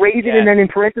 And it had Raven, and then in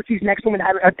parentheses next to him it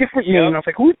had a different name. And I was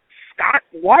like, who's Scott?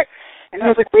 What? And I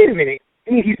was like, wait a minute.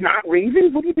 I mean, he's not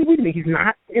Raven? What do you mean? Wait a minute. He's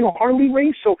not in a Harley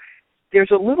race? So there's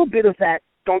a little bit of that,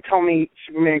 don't tell me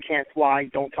Superman can't fly,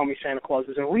 don't tell me Santa Claus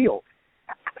isn't real.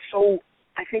 So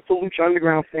I think the Lucha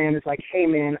Underground fan is like, hey,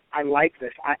 man, I like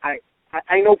this.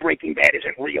 I know Breaking Bad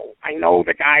isn't real. I know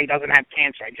the guy doesn't have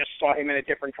cancer. I just saw him in a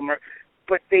different commercial.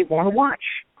 But they want to watch.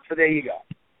 So there you go.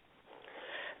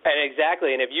 And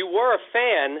exactly. And if you were a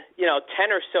fan, 10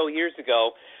 or so years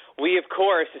ago, we, of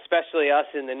course, especially us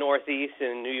in the Northeast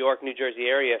and New York, New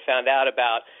Jersey area, found out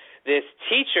about this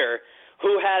teacher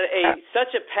who had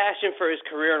such a passion for his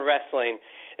career in wrestling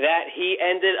that he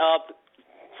ended up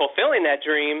fulfilling that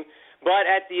dream, but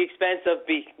at the expense of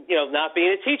not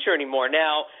being a teacher anymore.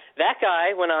 Now, that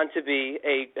guy went on to be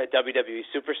a WWE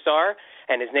superstar,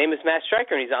 and his name is Matt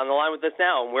Striker, and he's on the line with us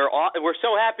now. And we're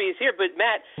so happy he's here. But,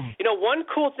 Matt, one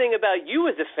cool thing about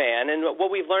you as a fan, and what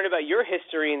we've learned about your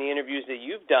history in the interviews that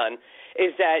you've done,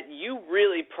 is that you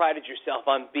really prided yourself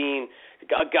on being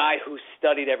a guy who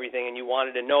studied everything and you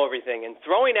wanted to know everything. And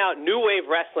throwing out New Wave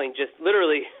Wrestling just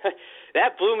literally,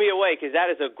 that blew me away, because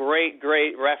that is a great,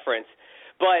 great reference.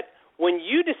 But when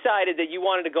you decided that you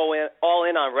wanted to go all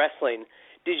in on wrestling,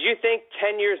 did you think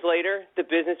 10 years later the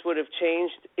business would have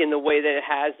changed in the way that it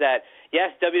has, that, yes,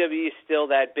 WWE is still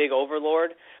that big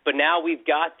overlord, but now we've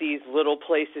got these little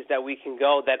places that we can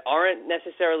go that aren't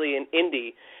necessarily an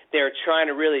indie. They're trying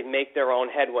to really make their own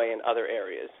headway in other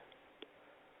areas.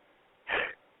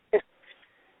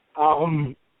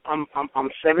 I'm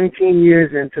 17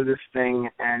 years into this thing,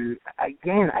 and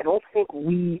again, I don't think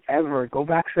we ever, go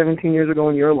back 17 years ago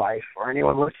in your life, or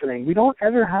anyone listening, we don't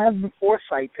ever have the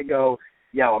foresight to go,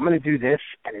 yo, I'm going to do this,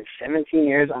 and in 17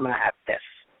 years, I'm going to have this.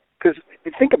 Because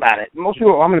think about it. Most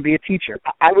people, I'm going to be a teacher.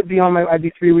 I'd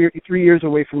be 3 years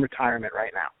away from retirement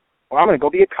right now. Or I'm going to go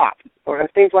be a cop, or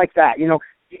things like that. You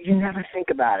never think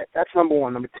about it. That's number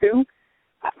one. Number two,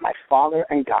 my father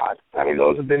and God. I mean,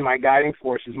 those have been my guiding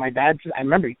forces. My dad, I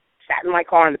remember he sat in my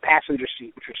car in the passenger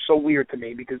seat, which was so weird to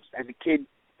me, because as a kid,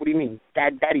 what do you mean?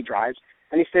 Daddy drives.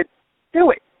 And he said,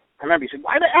 do it. I remember he said,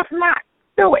 why the F not?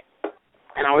 Do it.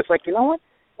 And I was like, you know what?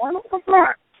 Why not?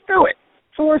 Do it.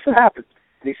 So worse it happens.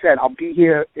 And he said, I'll be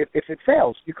here if it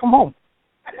fails. You come home.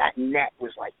 And that net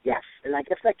was like, yes. And I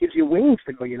guess that gives you wings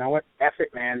to go, you know what? F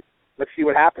it, man. Let's see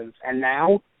what happens. And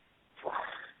now,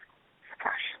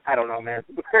 gosh, I don't know, man.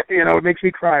 It makes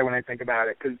me cry when I think about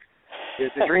it, because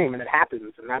it's a dream and it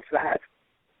happens, and that's that.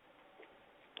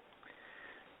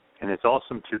 And it's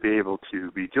awesome to be able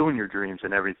to be doing your dreams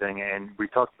and everything. And we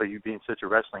talked about you being such a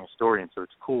wrestling historian, so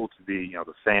it's cool to be,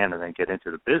 the fan and then get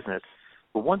into the business.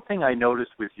 But one thing I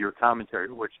noticed with your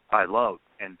commentary, which I love,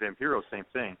 and Vampiro, same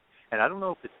thing, and I don't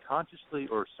know if it's consciously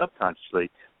or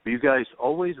subconsciously, but you guys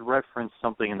always reference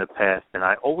something in the past, and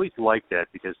I always liked that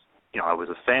because, I was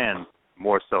a fan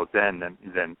more so then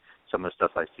than some of the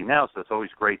stuff I see now, so it's always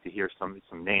great to hear some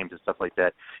names and stuff like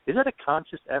that. Is that a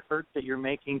conscious effort that you're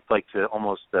making, like to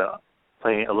almost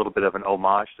play a little bit of an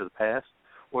homage to the past,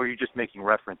 or are you just making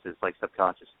references like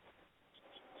subconscious?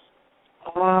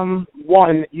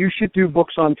 One, you should do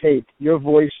books on tape. Your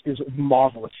voice is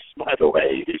marvelous, by the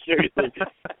way. Seriously.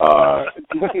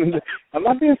 I'm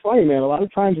not being funny, man. A lot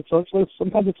of times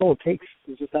sometimes it's all it takes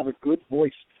is just have a good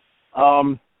voice.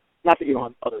 Not that you don't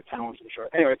have other talents, I'm sure.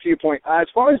 Anyway, to your point, as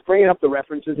far as bringing up the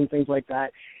references and things like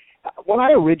that, when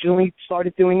I originally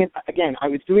started doing it, again, I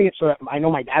was doing it so that I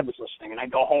know my dad was listening, and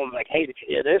I'd go home like, hey, did you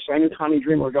hear this? Or I knew Tommy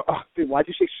Dreamer would go, oh, dude, why'd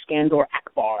you say Skandor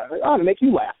Akbar? Like, oh, to make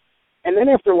you laugh. And then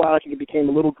after a while, I think it became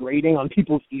a little grating on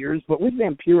people's ears. But with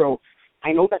Vampiro,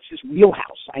 I know that's his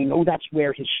wheelhouse. I know that's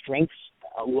where his strengths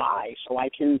lie. So I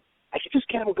can just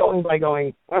get him going by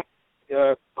going,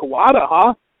 Kawada,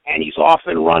 huh? And he's off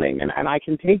and running. And I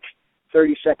can take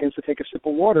 30 seconds to take a sip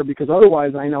of water, because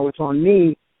otherwise I know it's on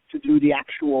me to do the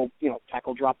actual,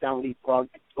 tackle, drop down, leapfrog,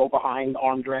 go behind,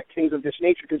 arm direct, things of this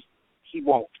nature, because he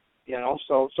won't,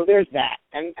 So there's that.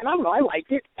 And I don't know, I like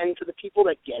it. And to the people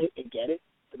that get it, they get it.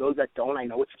 For those that don't, I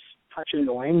know it's a touch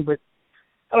annoying, but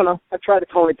I don't know. I try to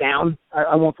tone it down.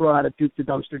 I won't throw out a Duke the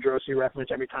Dumpster Josie reference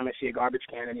every time I see a garbage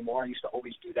can anymore. I used to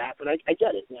always do that, but I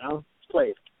get it, It's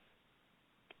played.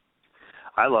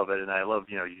 I love it, and I love,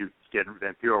 you get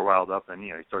Vampiro riled up, and, he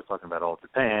starts talking about All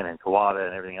Japan and Kawada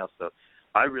and everything else, so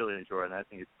I really enjoy it, and I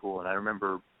think it's cool. And I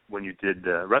remember when you did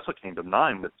Wrestle Kingdom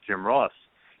 9 with Jim Ross,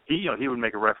 he would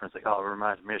make a reference like, oh, it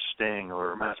reminds me of Sting or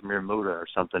it reminds me of Muta or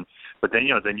something. But then,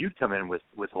 then you'd come in with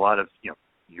a lot of,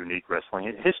 unique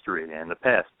wrestling history and the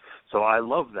past. So I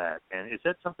love that. And is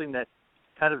that something that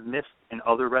kind of missed in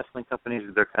other wrestling companies?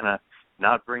 They're kind of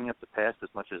not bringing up the past as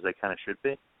much as they kind of should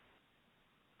be?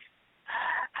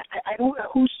 I don't know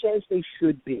who says they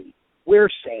should be. We're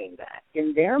saying that.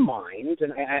 In their minds,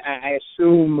 and I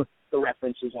assume the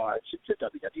references are to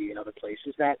WWE and other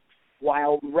places, that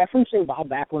while referencing Bob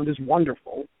Backlund is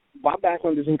wonderful, Bob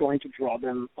Backlund isn't going to draw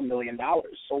them $1 million.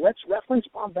 So let's reference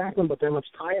Bob Backlund, but then let's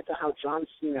tie it to how John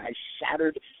Cena has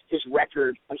shattered his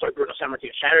record. Bruno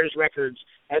Sammartino shattered his records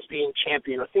as being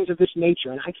champion, or things of this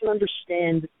nature. And I can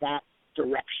understand that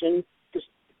direction, because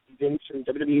Vince and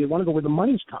WWE want to go where the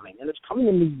money's coming, and it's coming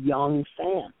in the young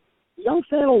fan. The young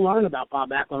fan will learn about Bob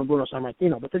Backlund and Bruno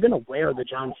Sammartino, but they're going to wear the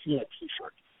John Cena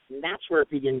T-shirt. And that's where it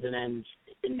begins and ends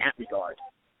in that regard.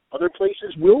 Other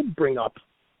places will bring up,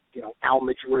 Al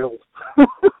Madrill,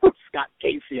 Scott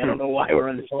Casey. I don't know why we're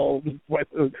in this whole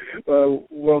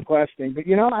world-class thing. But,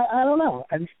 I don't know.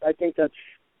 I think that's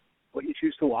what you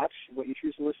choose to watch, what you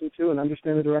choose to listen to, and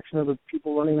understand the direction of the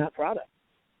people running that product.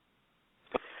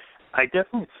 I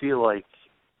definitely feel like,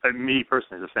 me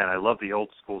personally as a fan, I love the old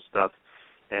school stuff.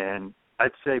 And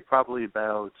I'd say probably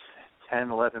about 10,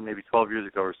 11, maybe 12 years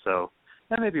ago or so,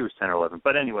 maybe it was 10 or 11.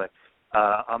 But anyway,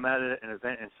 I'm at an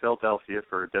event in Philadelphia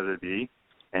for WWE,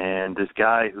 and this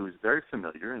guy who's very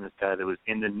familiar, and this guy that was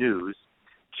in the news,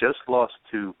 just lost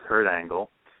to Kurt Angle,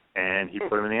 and he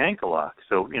put him in the ankle lock.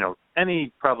 So,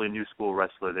 any probably new school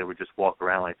wrestler, they would just walk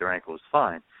around like their ankle was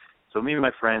fine. So me and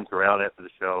my friends were out after the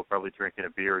show, probably drinking a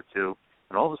beer or two,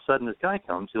 and all of a sudden this guy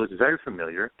comes, he looks very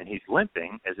familiar, and he's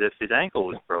limping as if his ankle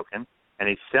was broken, and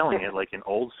he's selling it like an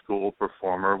old school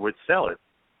performer would sell it,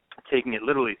 taking it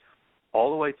literally all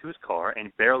the way to his car,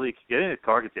 and barely could get in his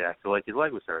car, get the axle, like his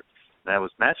leg was hurt. And that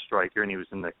was Matt Striker, and he was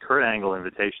in the Kurt Angle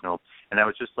Invitational, and that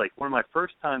was just like one of my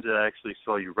first times that I actually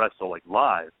saw you wrestle like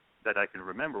live that I can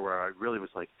remember, where I really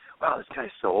was like, wow, this guy's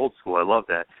so old school. I love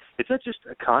that. Is that just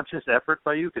a conscious effort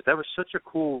by you? Because that was such a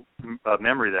cool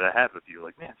memory that I have of you.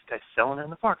 Like, man, this guy's selling it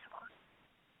in the parking lot.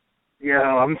 Yeah,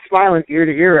 I'm smiling ear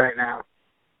to ear right now.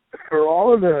 For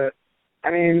all of the,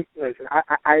 listen,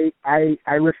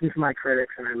 I listen to my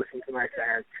critics and I listen to my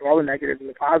fans. For all the negatives and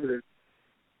the positives,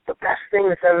 the best thing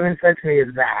that's ever been said to me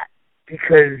is that.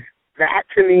 Because that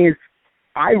to me is,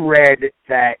 I read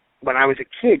that when I was a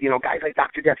kid, guys like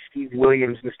Dr. Death, Steve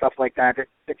Williams and stuff like that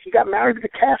he got married with a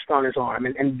cast on his arm.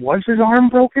 And was his arm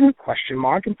broken? Question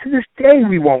mark. And to this day,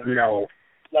 we won't know.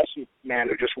 Unless you man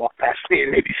who just walked past me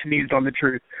and maybe sneezed on the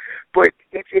truth. But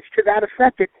it's to that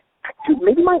effect that, dude,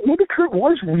 maybe Kurt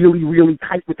was really, really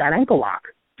tight with that ankle lock.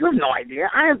 You have no idea.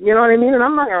 You know what I mean? And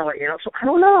I'm not going to so I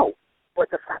don't know. But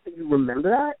the fact that you remember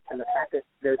that, and the fact that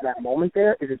there's that moment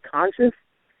there, is it conscious?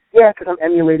 Yeah, because I'm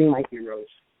emulating my heroes.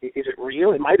 Is it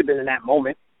real? It might have been in that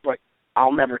moment, but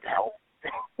I'll never tell.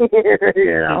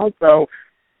 So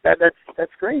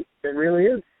that's great. It really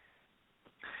is.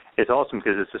 It's awesome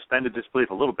because it's suspended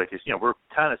disbelief a little bit because, we're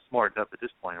kind of smart enough at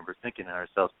this point and we're thinking to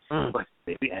ourselves, like,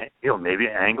 maybe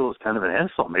Angle is kind of an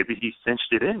asshole. Maybe he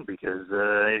cinched it in because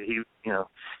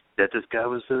that this guy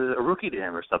was a rookie to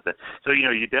him or something. So,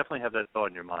 you definitely have that thought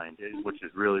in your mind, which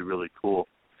is really, really cool.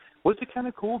 Was it kind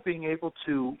of cool being able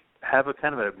to have a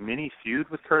kind of a mini feud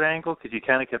with Kurt Angle because you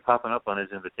kind of kept popping up on his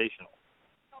Invitational?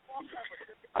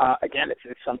 Again,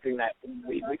 it's something that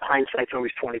we hindsight's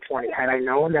always 20/20. Had I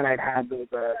known that I'd had the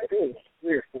I think it was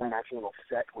 3 or 4 match little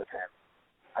set with him,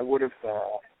 I would have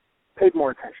paid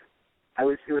more attention.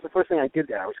 it was the first thing I did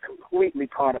there. I was completely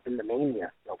caught up in the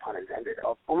mania, no pun intended,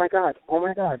 of, oh my God,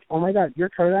 you're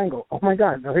Kurt Angle. Oh my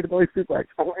God, no hit-a-belly suplex.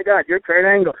 Oh my God, you're Kurt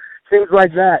Angle. Things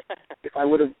like that. If I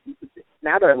would have,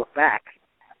 now that I look back,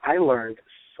 I learned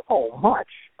so much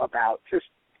about just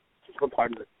one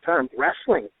part of the term,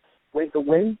 wrestling. The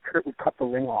way Kurt would cut the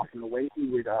ring off and the way he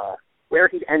would, where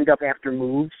he'd end up after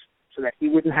moves so that he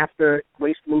wouldn't have to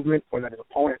waste movement or that his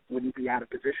opponent wouldn't be out of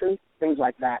position, things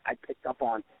like that I picked up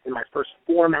on in my first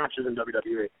 4 matches in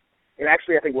WWE. It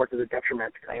actually, I think, worked as a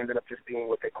detriment because I ended up just being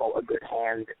what they call a good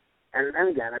hand. And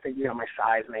again, I think, my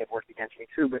size may have worked against me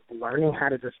too, but learning how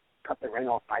to just cut the ring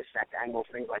off, bisect angles,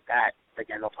 things like that,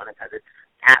 again, no pun intended,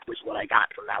 that was what I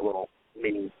got from that little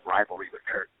mini rivalry with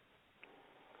Kurt.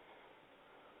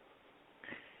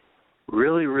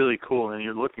 Really, really cool. And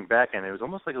you're looking back and it was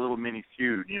almost like a little mini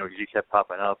feud, because you kept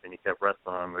popping up and you kept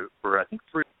wrestling on for, I think,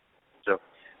 3. So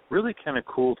really kind of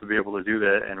cool to be able to do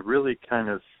that and really kind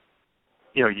of,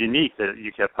 unique that you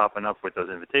kept popping up with those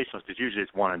invitations because usually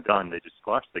it's one and done. They just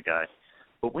squash the guy.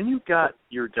 But when you got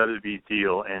your WWE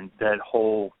deal and that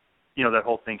whole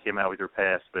thing came out with your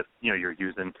past with, you're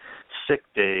using sick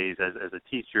days as a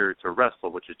teacher to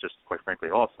wrestle, which is just, quite frankly,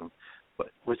 awesome. But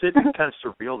was it kind of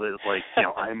surreal that it's like,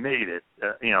 I made it,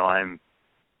 I'm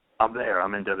there,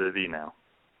 I'm in WWE now?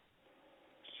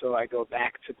 So I go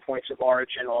back to points of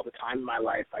origin all the time in my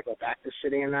life. I go back to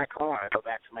sitting in that car. I go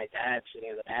back to my dad sitting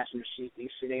in the passenger seat, me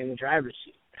sitting in the driver's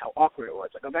seat, how awkward it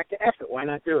was. I go back to F it, why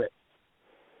not do it?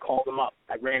 Called them up.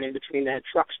 I ran in between the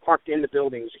trucks parked in the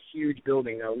building. It was a huge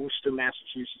building, Worcester,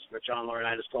 Massachusetts, where John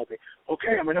Laurinaitis told me,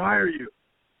 okay, I'm going to hire you.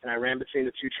 And I ran between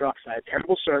the 2 trucks. I had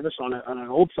terrible service on an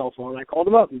old cell phone. I called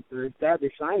them up, and Dad,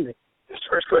 they signed me. His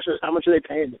first question was, how much are they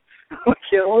paying me?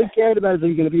 All he cared about is, are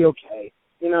you going to be okay?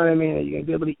 You know what I mean? Are you going to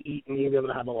be able to eat and you're going to be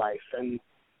able to have a life? And,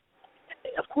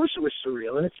 of course, it was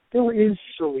surreal, and it still is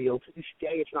surreal. To this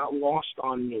day, it's not lost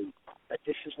on me that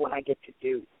this is what I get to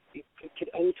do. It could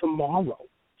end tomorrow.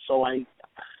 So I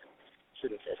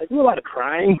do a lot of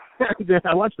crying.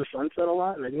 I watch the sunset a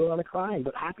lot, and I do a lot of crying,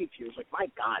 but happy tears. Like, my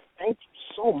God, thank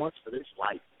you so much for this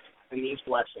life and these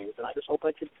blessings, and I just hope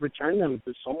I could return them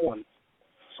to someone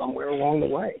somewhere along the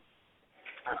way.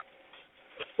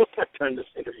 I turned this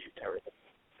interview terrible.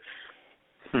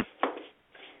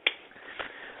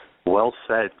 Well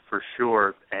said, for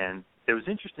sure. And it was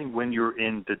interesting when you were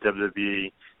in the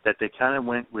WWE that they kind of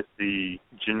went with the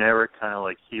generic kind of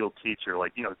like heel teacher,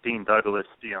 like, Dean Douglas,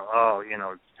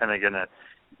 kind of going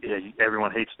to,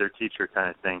 everyone hates their teacher kind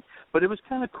of thing. But it was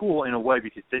kind of cool in a way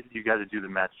because you got to do the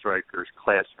Matt Striker's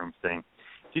classroom thing.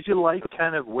 Did you like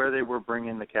kind of where they were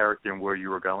bringing the character and where you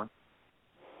were going?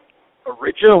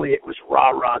 Originally, it was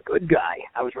rah-rah good guy.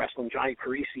 I was wrestling Johnny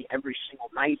Parisi every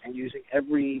single night and using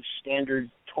every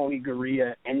standard Tony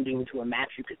Garea ending to a match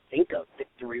you could think of.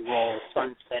 Victory roll,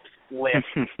 sunset flip,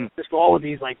 just all of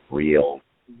these like real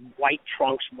white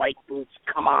trunks, white boots,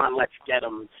 come on, let's get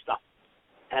them stuff.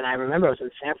 And I remember I was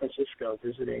in San Francisco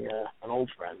visiting an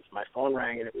old friend. My phone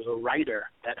rang, and it was a writer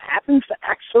that happens to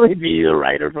actually be the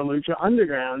writer for Lucha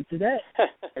Underground today.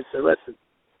 And so, listen,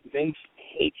 Vince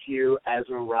hates you as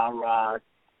a rah-rah,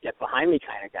 get-behind-me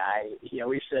kind of guy. He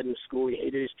always said in school he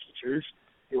hated his teachers.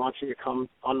 He wants you to come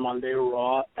on Monday to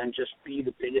Raw and just be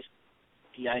the biggest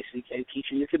D-I-C-K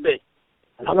teacher you could be.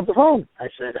 And hung up the phone. I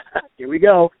said, here we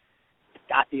go.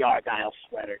 Got the Argyle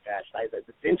sweater, guys.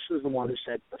 Vince was the one who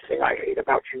said, the thing I hate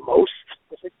about you most.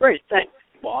 I said, great, thanks,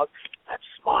 Bob. That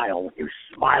smile. When you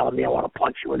smile at me, I want to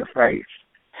punch you in the face.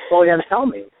 That's all he had to tell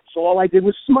me. So all I did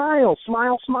was smile,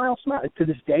 smile, smile, smile. And to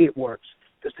this day, it works.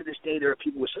 Because to this day, there are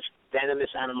people with such venomous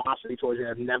animosity towards me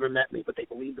that have never met me, but they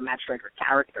believe the Matt Striker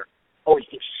character. Oh,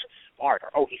 he's so smart. Or,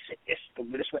 oh, he said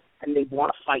this way. And they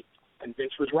want to fight. And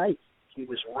Vince was right. He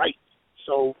was right.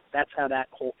 So that's how that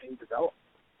whole thing developed.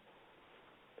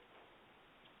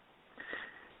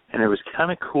 And it was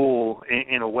kind of cool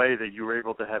in a way that you were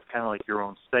able to have kind of like your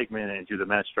own segment and do the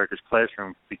Matt Striker's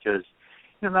Classroom because,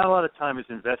 not a lot of time is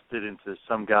invested into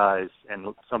some guys and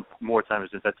some more time is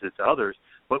invested into others.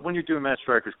 But when you're doing Matt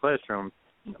Striker's Classroom,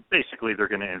 basically they're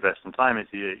going to invest some time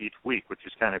into you each week, which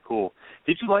is kind of cool.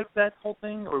 Did you like that whole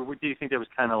thing, or do you think that was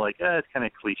kind of like, it's kind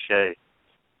of cliche?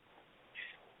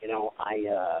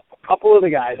 A couple of the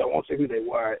guys, I won't say who they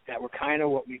were, that were kind of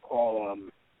what we call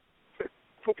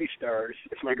poopy stars,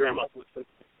 if my grandma would say.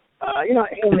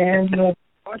 Hey man,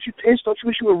 aren't you pissed? Don't you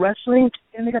wish you were wrestling?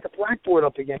 And they got the blackboard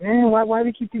up again. Man, why do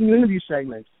they keep doing interview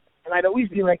segments? And I'd always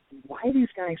be like, why are these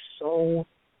guys so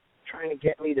trying to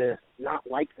get me to not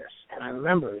like this? And I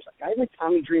remember it was like guys like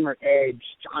Tommy Dreamer, Edge,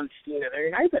 John Cena.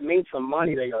 They're guys that made some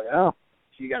money. They go, oh,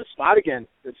 so you got a spot again.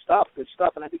 Good stuff, good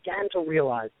stuff. And I began to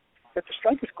realize that the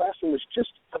Strikers Classroom was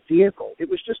just a vehicle. It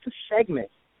was just a segment.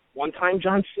 One time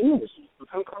John Cena was on. One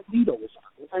time Carlito was on.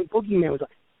 One time Boogeyman was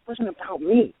on. It wasn't about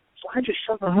me. So I just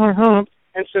shut the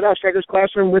and stood out Strikers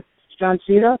Classroom with John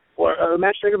Cena, or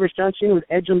Matt Striker versus John Cena with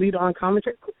Edge and Lita on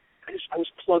commentary. I was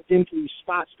plugged into these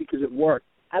spots because it worked.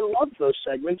 I loved those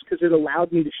segments because it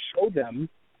allowed me to show them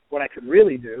what I could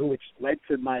really do, which led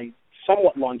to my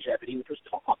somewhat longevity, which was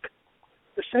talk.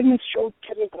 The segments showed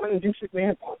Kevin Glenn and Vince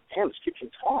McMahon, oh, damn, this kid can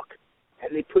talk.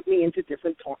 And they put me into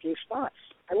different talking spots.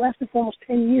 I lasted for almost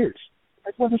 10 years.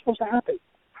 That wasn't supposed to happen.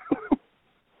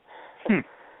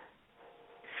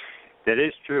 That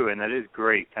is true, and that is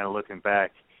great, kind of looking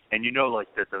back. And you know, like,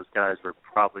 that those guys were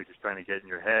probably just trying to get in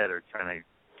your head or trying to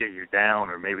get you down,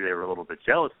 or maybe they were a little bit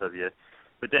jealous of you.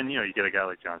 But then, you know, you get a guy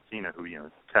like John Cena who, you know,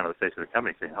 is kind of the face of the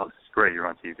company saying, oh, this is great, you're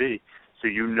on TV. So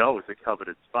you know it's a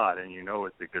coveted spot, and you know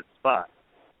it's a good spot.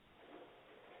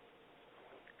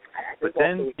 But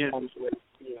then it comes with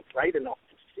being bright enough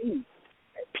to see.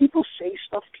 People say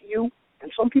stuff to you,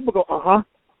 and some people go,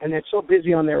 and they're so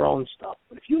busy on their own stuff.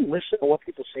 But if you listen to what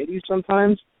people say to you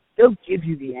sometimes, they'll give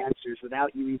you the answers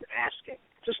without you even asking.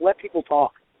 Just let people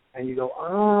talk. And you go,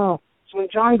 oh. So when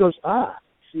John goes, so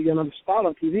you get another spot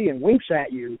on TV and winks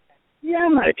at you, yeah,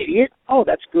 I'm not an idiot. Oh,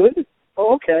 that's good.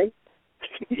 Oh, okay.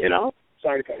 You know?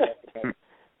 Sorry to cut you off.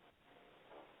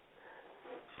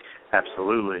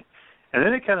 Absolutely. And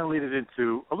then it kind of led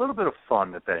into a little bit of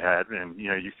fun that they had. And, you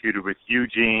know, you feuded with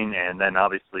Eugene and then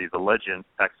obviously the legend,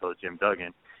 Hacksaw Jim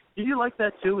Duggan. Did you like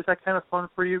that too? Was that kind of fun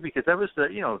for you? Because that was,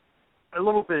 you know, a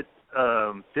little bit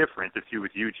different to feud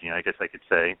with Eugene, I guess I could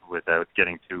say, without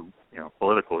getting too, you know,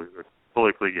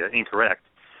 politically incorrect.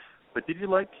 But did you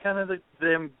like kind of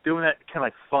them doing that kind of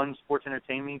like fun sports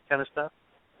entertainment kind of stuff?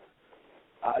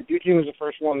 Eugene was the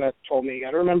first one that told me, you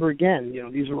got to remember again, you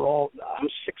know, these are all, I'm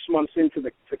 6 months into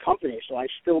the company, so I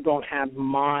still don't have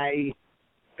my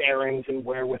bearings and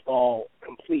wherewithal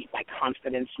complete, my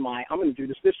confidence, I'm going to do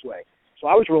this way. So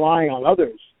I was relying on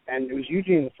others, and it was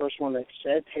Eugene the first one that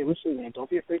said, hey, listen, man, don't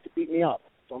be afraid to beat me up.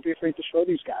 Don't be afraid to show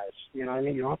these guys. You know what I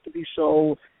mean? You don't have to be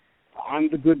so,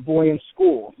 I'm the good boy in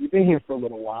school. You've been here for a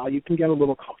little while. You can get a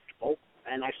little comfortable.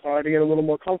 And I started to get a little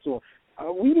more comfortable.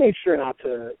 We made sure not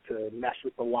to mess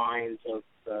with the lines of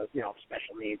the, you know,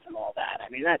 special needs and all that. I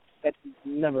mean, that's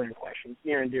never in question. It's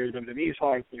near and dear to WWE's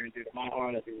heart. It's near and dear to my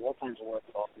heart. I do all kinds of work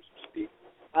with all this speak.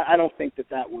 I don't think that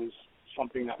was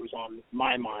something that was on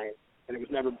my mind, and it was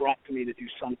never brought to me to do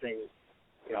something,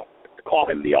 you know, to call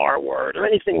him the R word or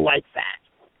anything like that,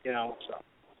 you know, so.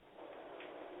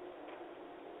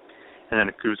 And then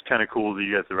it was kind of cool that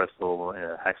you guys wrestle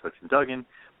Hacksaw Jim Duggan,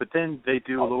 but then they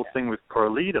do a little thing with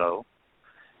Carlito,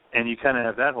 and you kind of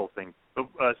have that whole thing. But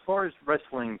as far as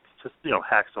wrestling, just, you know,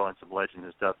 Hacksaw and some legends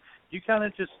and stuff, you kind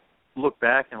of just look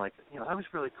back and like, you know, that was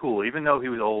really cool, even though he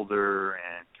was older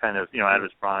and kind of, you know, out of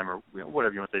his prime or, you know,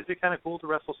 whatever you want to say. Is it kind of cool to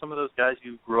wrestle some of those guys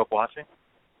you grew up watching?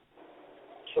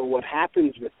 So what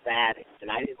happens with that,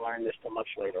 and I didn't learn this till much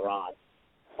later on,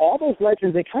 all those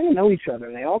legends, they kind of know each other,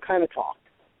 and they all kind of talk.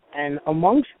 And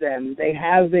amongst them, they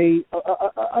have a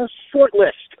short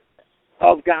list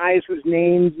of guys whose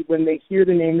names, when they hear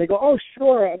the name, they go, oh,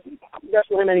 sure, I've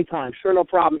wrestled him anytime. Sure, no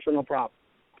problem, sure, no problem.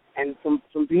 And from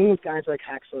being with guys like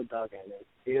Hacksaw Duggan and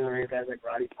being in the ring with guys like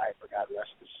Roddy Piper, God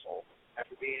rest his soul,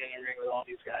 after being in the ring with all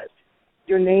these guys,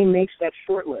 your name makes that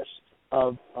short list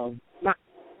of not,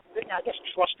 I guess,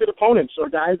 trusted opponents or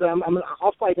guys that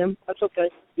I'll fight him. That's okay,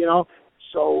 you know.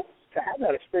 So to have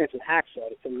that experience with Hacksaw,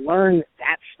 to learn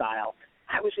that style,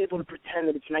 I was able to pretend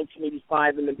that it's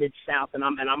 1985 in the Mid-South and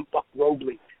I'm Buck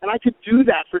Robley. And I could do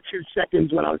that for 2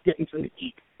 seconds when I was getting something to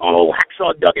eat. Oh,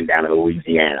 Hacksaw Duggan down in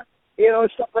Louisiana. You know,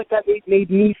 stuff like that made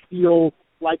me feel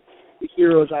like the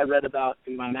heroes I read about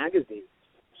in my magazine.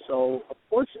 So, of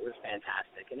course, it was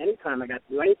fantastic. And anytime I got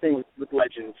to do anything with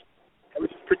legends, I would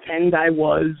just pretend I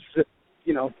was,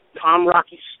 you know, Tom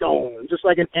Rocky Stone, just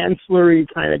like an ancillary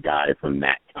kind of guy from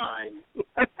that time.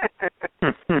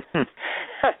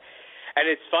 And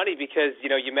it's funny because, you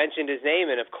know, you mentioned his name,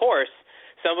 and of course,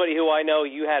 somebody who I know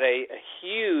you had a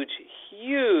huge,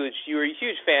 you were a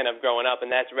huge fan of growing up, and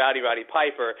that's Rowdy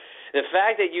Piper. The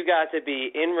fact that you got to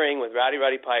be in ring with Rowdy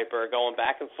Piper, going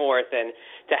back and forth, and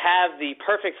to have the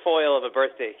perfect foil of a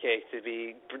birthday cake to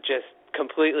be just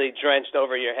completely drenched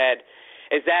over your head,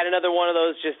 is that another one of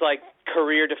those just like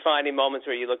career-defining moments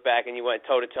where you look back and you went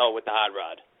toe-to-toe with the Hot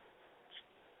Rod?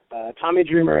 Tommy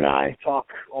Dreamer and I talk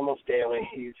almost daily.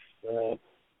 He's,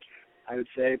 I would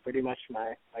say, pretty much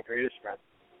my greatest friend.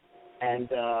 And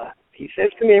he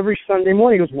says to me every Sunday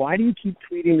morning, he goes, why do you keep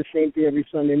tweeting the same thing every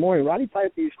Sunday morning? Roddy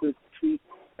Piper used to tweet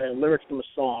lyrics from a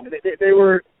song. They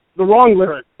were the wrong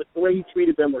lyrics, but the way he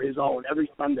tweeted them were his own every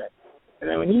Sunday.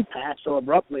 knee passed so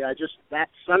abruptly. That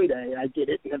Sunday, I did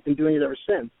it, and I've been doing it ever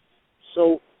since.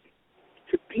 So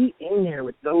to be in there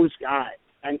with those guys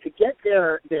and to get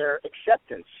their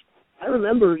acceptance, I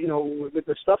remember, with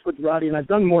the stuff with Roddy, and I've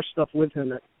done more stuff with him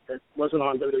that wasn't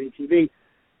on WWE TV.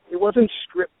 It wasn't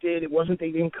scripted. It wasn't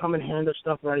they didn't come and hand us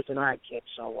stuff. Roddy said, all right, kid,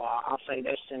 so I'll say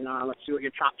this, and let's see what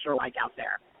your chops are like out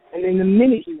there. And then the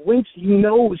minute he winks, he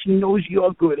knows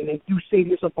you're good. And then you say to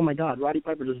yourself, oh, my God, Roddy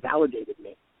Piper just validated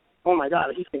me. Oh, my God,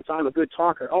 he thinks I'm a good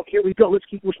talker. Oh, here we go. We're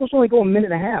supposed to only go a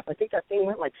minute and a half. I think that thing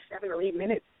went like 7 or 8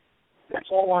 minutes. That's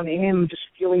all on him, just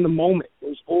feeling the moment.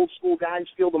 Those old school guys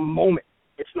feel the moment.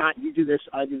 It's not you do this,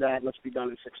 I do that, let's be done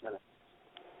in 6 minutes.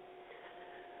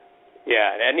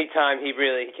 Yeah, and any time he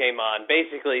really came on,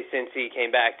 basically since he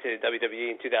came back to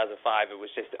WWE in 2005, it was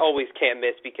just always can't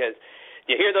miss because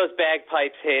you hear those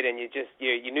bagpipes hit and you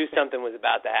knew something was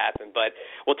about to happen. But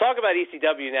we'll talk about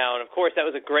ECW now, and of course that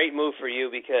was a great move for you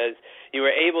because you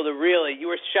were able to you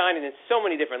were shining in so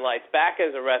many different lights, back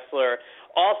as a wrestler,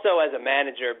 also as a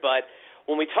manager. But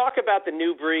when we talk about the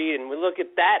new breed and we look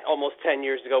at that almost 10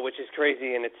 years ago, which is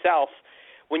crazy in itself,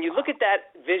 when you look at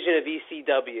that vision of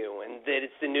ECW and that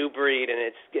it's the new breed and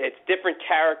it's different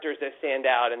characters that stand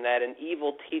out and that an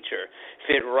evil teacher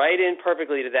fit right in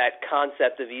perfectly to that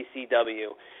concept of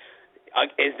ECW,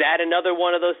 is that another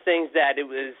one of those things that it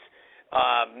was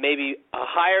maybe a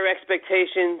higher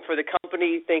expectation for the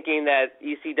company, thinking that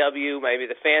ECW, maybe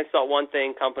the fans thought one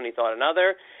thing, company thought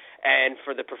another, and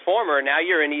for the performer, now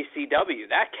you're in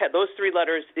ECW. Those 3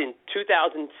 letters in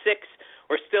 2006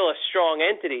 were still a strong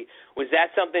entity. Was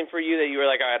that something for you that you were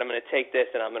like, all right, I'm going to take this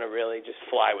and I'm going to really just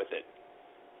fly with it?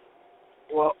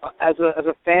 Well, as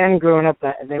a fan growing up,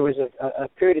 there was a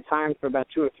period of time for about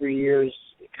 2 or 3 years,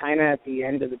 kind of at the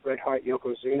end of the Bret Hart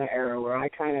Yokozuna era, where I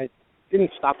kind of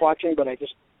didn't stop watching, but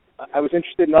I was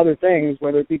interested in other things,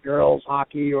 whether it be girls,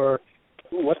 hockey, or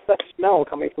what's that smell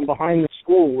coming from behind the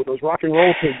school where those rock and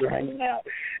roll kids are hanging out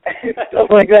and stuff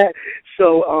like that.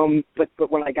 So, but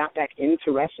when I got back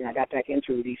into wrestling, I got back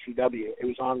into it with ECW. It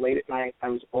was on late at night. I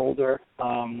was older,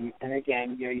 and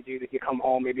again, you come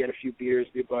home, maybe had a few beers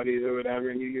with your buddies or whatever,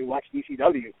 and you watch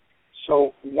ECW.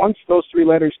 So once those 3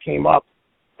 letters came up,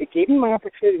 it gave me my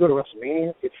opportunity to go to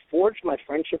WrestleMania. It forged my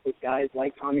friendship with guys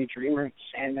like Tommy Dreamer,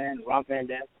 Sandman, Rob Van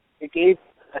Dam. It gave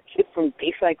a kid from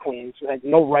Bayside, Queens, who had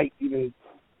no right even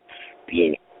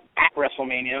being at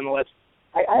WrestleMania, nonetheless,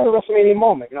 I had a WrestleMania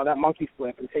moment, that monkey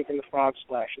flip and taking the frog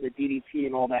splash and the DDT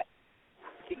and all that.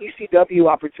 The ECW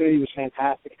opportunity was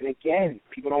fantastic, and again,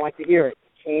 people don't like to hear it.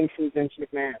 It came from Vince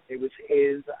McMahon. It was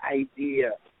his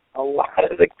idea. A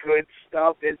lot of the good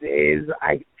stuff is his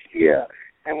idea.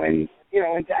 And when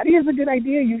Daddy has a good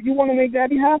idea, you want to make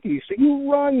Daddy happy, so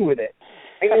you run with it.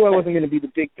 I knew I wasn't going to be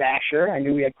the big basher. I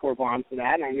knew we had Corbin for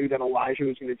that, and I knew that Elijah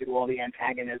was going to do all the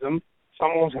antagonism.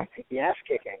 Someone was going to take the ass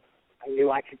kicking. I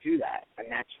knew I could do that, and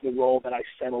that's the role that I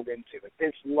settled into. But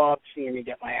Vince loved seeing me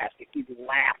get my ass kicked. He'd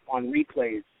laugh on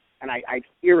replays, and I'd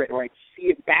hear it, or I'd see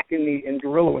it back in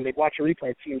Gorilla when they'd watch a replay.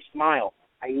 I'd see him smile.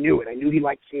 I knew it. I knew he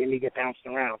liked seeing me get bounced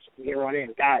around. So from here on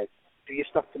in, guys, do your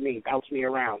stuff to me. Bounce me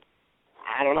around.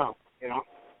 I don't know,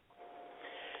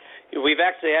 We've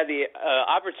actually had the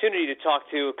opportunity to talk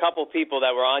to a couple people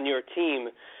that were on your team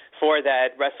for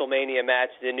that WrestleMania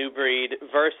match, the New Breed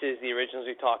versus the originals.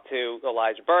 We talked to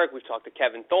Elijah Burke. We've talked to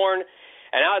Kevin Thorne.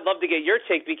 And now I'd love to get your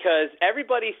take because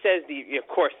everybody says, of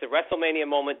course, the WrestleMania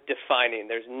moment defining.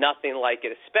 There's nothing like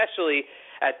it, especially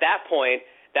at that point.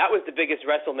 That was the biggest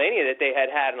WrestleMania that they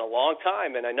had in a long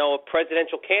time. And I know a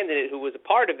presidential candidate who was a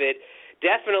part of it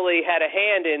definitely had a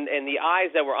hand in the eyes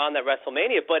that were on that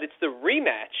WrestleMania. But it's the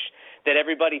rematch that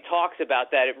everybody talks about,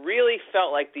 that it really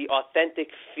felt like the authentic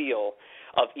feel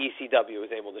of ECW was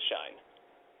able to shine.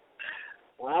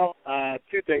 Well,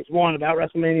 2 things. One, about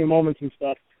WrestleMania moments and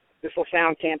stuff. This will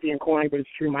sound campy and corny, but it's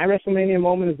true. My WrestleMania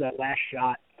moment is that last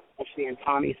shot of seeing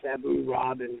Tommy, Sabu,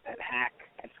 Rob, and Hack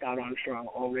and Scott Armstrong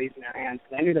all raising their hands.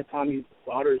 I knew that Tommy's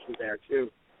daughters were there, too.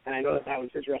 And I know that was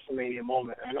his WrestleMania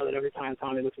moment. And I know that every time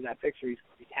Tommy looks at that picture, he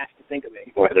has to think of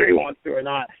it, whether he wants to or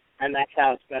not. And that's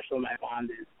how special my bond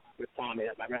is with Tommy,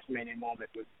 that my WrestleMania moment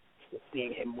was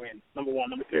seeing him win. Number 1.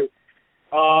 Number 2.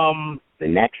 The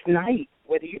next night,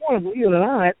 whether you want to believe it or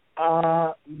not,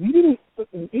 neither of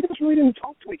us really didn't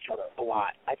talk to each other a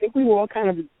lot. I think we were all kind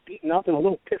of beaten up and a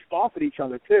little pissed off at each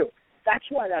other, too. That's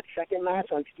why that second match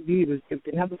on TV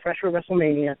didn't have the pressure of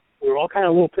WrestleMania. We were all kind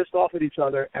of a little pissed off at each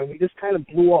other, and we just kind of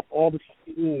blew up all the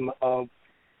steam of,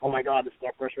 oh, my God, this is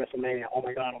our first WrestleMania. Oh,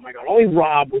 my God, oh, my God. Only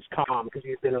Rob was calm because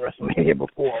he's been in WrestleMania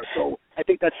before, so I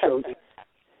think that shows it.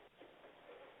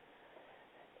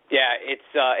 Yeah,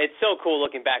 it's so cool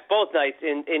looking back. Both nights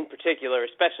in particular,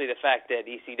 especially the fact that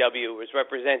ECW was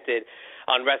represented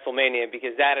on WrestleMania,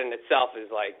 because that in itself is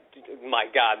like,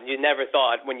 my God, you never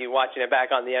thought when you're watching it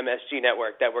back on the MSG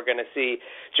network that we're going to see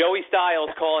Joey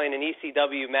Styles calling an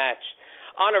ECW match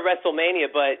on a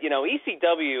WrestleMania. But, you know,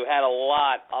 ECW had a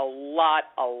lot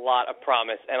of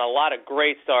promise and a lot of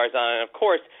great stars on it. And, of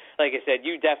course, like I said,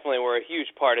 you definitely were a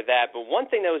huge part of that. But one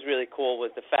thing that was really cool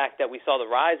was the fact that we saw the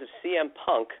rise of CM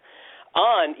Punk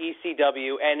on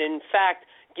ECW, and, in fact,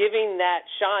 giving that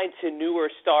shine to newer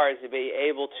stars to be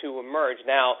able to emerge.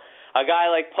 Now, a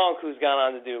guy like Punk, who's gone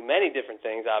on to do many different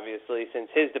things, obviously, since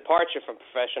his departure from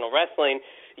professional wrestling,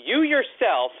 you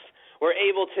yourself were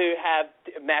able to have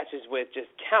matches with just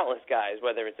countless guys,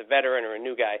 whether it's a veteran or a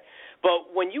new guy.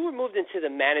 But when you were moved into the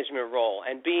management role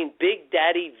and being Big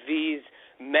Daddy V's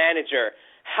manager,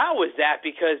 how was that?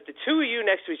 Because the two of you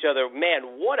next to each other,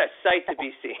 man, what a sight to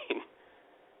be seen.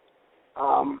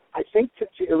 I think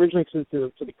originally to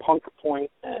the Punk point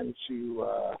and to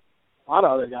a lot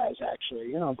of other guys, actually,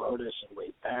 you know, Brodus and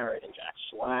Wade Barrett and Jack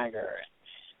Swagger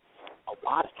and a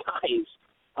lot of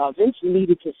guys, Vince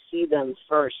needed to see them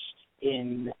first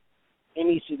in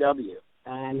ECW,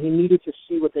 and he needed to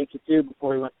see what they could do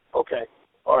before he went, okay,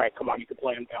 all right, come on, you can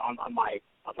play on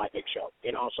my big show,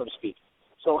 you know, so to speak.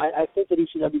 So I think that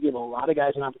ECW gave a lot of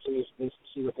guys an opportunity to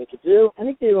see what they could do. I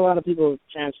think gave a lot of people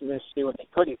a chance to see what they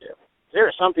couldn't do. There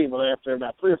are some people that after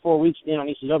about 3 or 4 weeks being on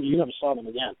ECW, you never saw them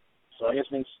again. So I guess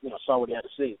Vince, you know, saw what he had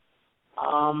to see.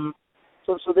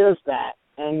 So there's that.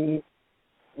 And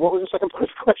what was the second part of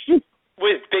the question?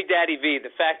 With Big Daddy V,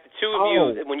 the fact the two of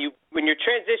you, when you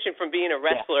transition from being a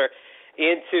wrestler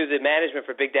into the management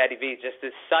for Big Daddy V, just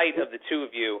the sight of the two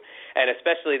of you, and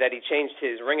especially that he changed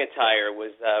his ring attire,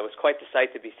 was quite the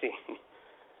sight to be seen.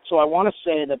 So I want to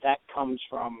say that comes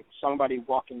from somebody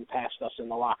walking past us in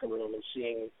the locker room and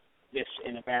seeing this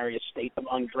in a various state of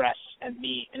undress and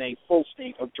me in a full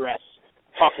state of dress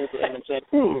talking to him and said,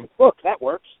 look, that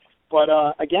works. But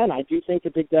again, I do think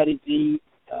the Big Daddy V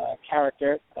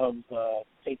character of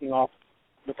taking off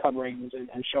the coverings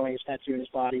and showing his tattoo in his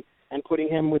body and putting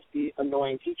him with the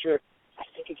annoying teacher, I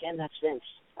think, again, that's Vince.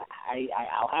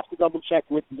 I'll have to double-check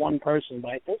with one person,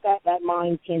 but I think that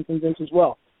mind came from Vince as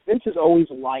well. Vince has always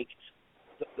liked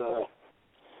the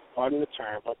pardon the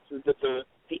term, but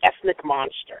the ethnic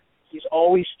monster. He's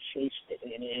always chased it,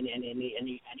 and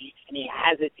he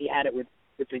has it. He had it with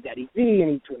Big Daddy V,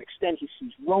 and to an extent, he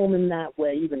sees Roman that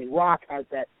way. Even Rock has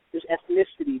that. There's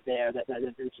ethnicity there that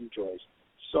Vince enjoys.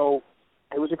 So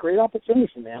it was a great opportunity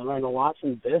for me. I learned a lot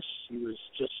from this. He was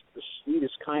just the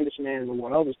sweetest, kindest man in the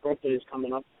world. His birthday is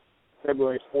coming up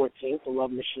February 14th, the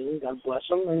Love Machine. God bless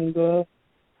him. And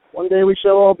one day we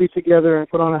shall all be together and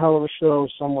put on a hell of a show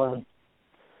somewhere.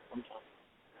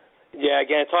 Yeah,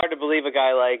 again, it's hard to believe a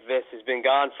guy like this has been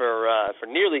gone for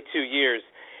nearly 2 years,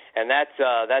 and that's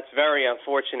very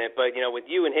unfortunate. But you know, with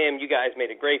you and him, you guys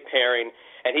made a great pairing,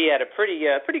 and he had a pretty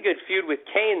good feud with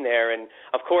Kane there, and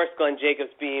of course, Glenn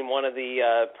Jacobs being one of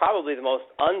the probably the most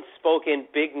unspoken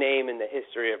big name in the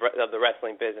history of the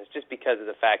wrestling business, just because of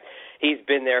the fact he's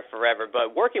been there forever.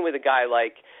 But working with a guy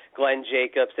like Glenn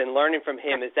Jacobs and learning from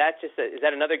him, is that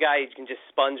another guy you can just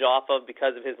sponge off of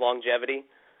because of his longevity?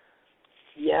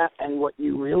 Yeah, and what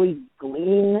you really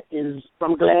glean is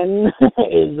from Glenn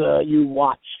is you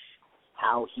watch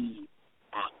how he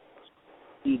acts.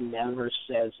 He never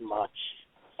says much,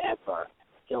 ever.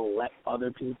 He'll let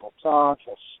other people talk.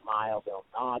 He'll smile. He'll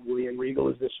nod. William Regal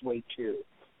is this way too.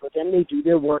 But then they do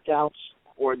their workouts,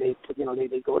 or they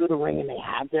go to the ring and they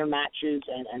have their matches,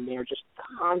 and they're just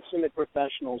consummate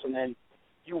professionals. And then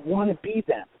you want to be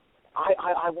them.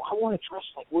 I want to dress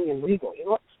like William Regal. You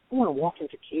know what? I want to walk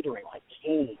into catering like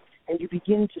Kane. And you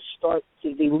begin to start,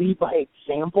 they lead by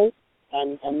example,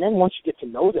 and then once you get to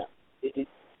know them,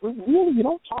 really, you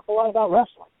don't talk a lot about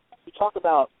wrestling. You talk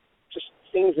about just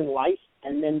things in life,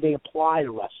 and then they apply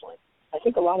to wrestling. I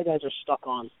think a lot of guys are stuck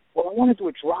on, well, I want to do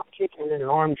a drop kick and then an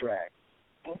arm drag.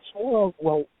 And it's more of,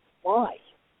 well, why?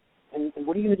 And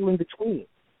what are you going to do in between?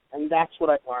 And that's what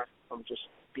I learned from just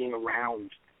being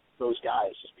around those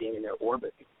guys, just being in their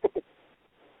orbit.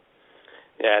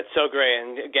 Yeah, it's so great.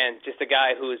 And, again, just a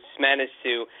guy who's managed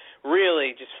to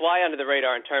really just fly under the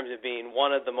radar in terms of being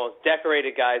one of the most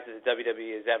decorated guys that the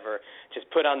WWE has ever just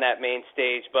put on that main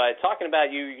stage. But talking about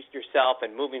you yourself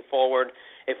and moving forward,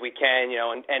 if we can, you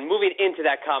know, and moving into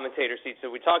that commentator seat.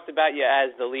 So we talked about you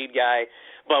as the lead guy,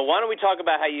 but why don't we talk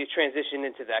about how you transitioned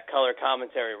into that color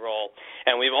commentary role?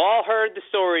 And we've all heard the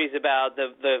stories about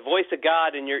the voice of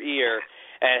God in your ear.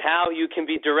 and how you can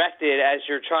be directed as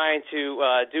you're trying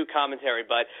to do commentary.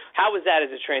 But how was that as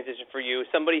a transition for you?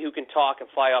 Somebody who can talk and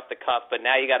fly off the cuff, but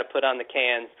now you got to put on the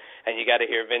cans and you got to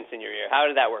hear Vince in your ear. How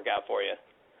did that work out for you?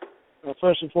 Well,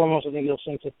 first and foremost, I think you'll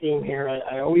sense a theme here.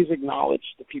 I always acknowledge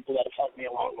the people that have helped me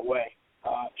along the way.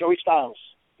 Joey Styles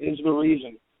is the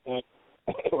reason,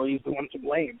 or he's the one to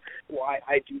blame, why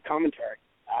I do commentary.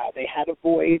 They had a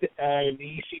void the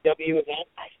ECW event.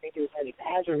 I think it was Eddie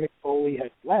Paz or Mick Foley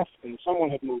had left, and someone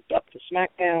had moved up to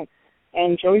SmackDown.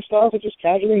 And Joey Styles had just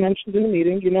casually mentioned in the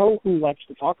meeting, who likes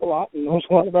to talk a lot and knows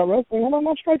a lot about wrestling. I'm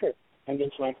not Striker. And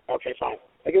Vince went, okay, fine.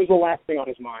 Like, it was the last thing on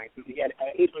his mind. He had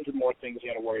 800 more things he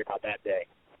had to worry about that day.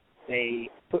 They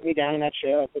put me down in that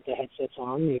chair. I put the headsets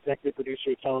on. The executive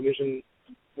producer of television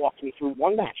walked me through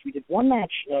one match. We did one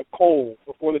match cold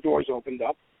before the doors opened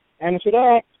up. And I said,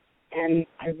 all right. And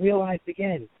I realized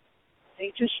again,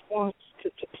 they just want to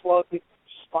plug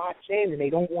spots in, and they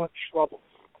don't want trouble.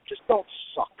 Just don't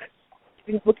suck.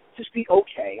 Just be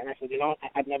okay. And I said,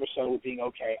 I've never settled with being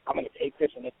okay. I'm going to take this,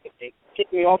 and if they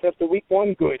kick me off after week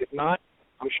one, good. If not,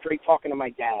 I'm straight talking to my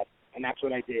dad. And that's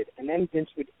what I did. And then Vince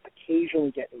would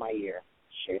occasionally get in my ear,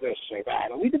 say this, say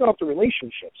that. And we developed a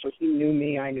relationship. So he knew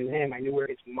me, I knew him. I knew where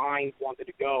his mind wanted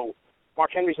to go.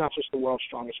 Mark Henry's not just the world's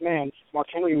strongest man. Mark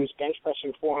Henry was bench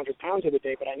pressing 400 pounds the other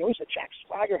day, but I noticed that Jack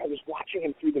Swagger was watching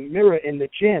him through the mirror in the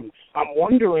gym. I'm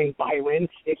wondering, Byron,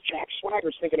 if Jack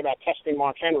Swagger's thinking about testing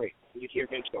Mark Henry. And you'd hear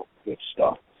Vince go, good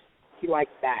stuff. He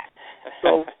liked that.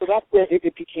 So that's where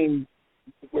it became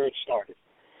where it started.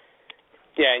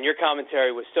 Yeah, and your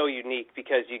commentary was so unique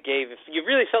because you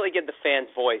really felt like you had the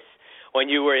fan's voice when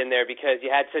you were in there because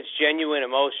you had such genuine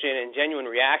emotion and genuine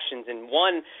reactions, and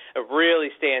one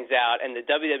really stands out, and the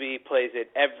WWE plays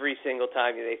it every single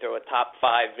time they throw a top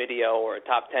 5 video or a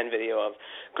top 10 video of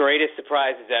greatest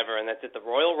surprises ever, and that's at the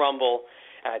Royal Rumble.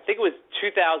 I think it was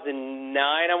 2009,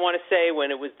 I want to say,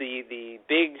 when it was the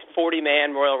big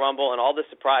 40-man Royal Rumble and all the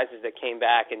surprises that came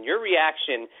back, and your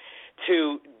reaction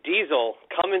to Diesel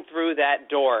coming through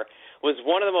that door was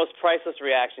one of the most priceless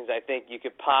reactions I think you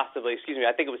could possibly,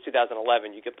 I think it was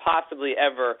 2011, you could possibly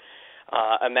ever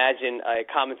imagine a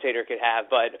commentator could have.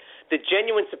 But the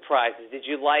genuine surprises, did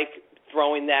you like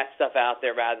throwing that stuff out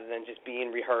there rather than just being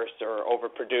rehearsed or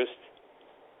overproduced?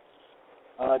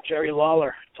 Jerry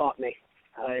Lawler taught me.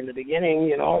 In the beginning,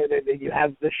 you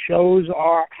have the shows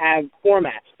have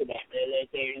formats to them.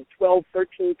 They're in 12,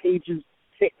 13 pages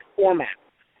thick formats.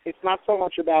 It's not so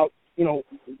much about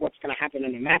what's going to happen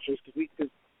in the matches because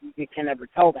we can never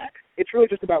tell that. It's really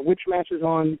just about which match is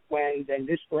on when, then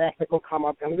this graphic will come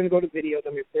up, then we're going to go to video,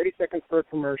 then we have 30 seconds for a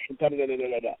commercial,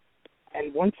 da-da-da-da-da-da.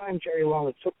 And one time Jerry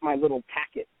Lawler took my little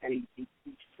packet and he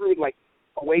threw it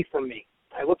away from me.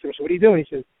 I looked at him, so what are you doing?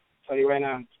 He says, I'll tell you right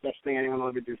now, it's the best thing anyone will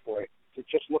ever do for you. So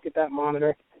just look at that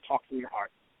monitor and talk from your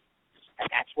heart. And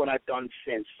that's what I've done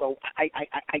since. So I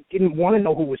didn't want to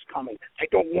know who was coming. I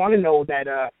don't want to know that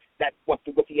what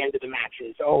the end of the match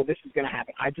is. Oh, this is going to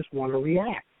happen. I just want to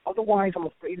react. Otherwise, I'm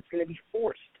afraid it's going to be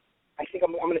forced. I think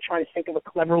I'm going to try to think of a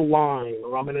clever line,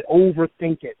 or I'm going to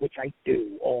overthink it, which I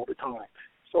do all the time.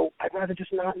 So I'd rather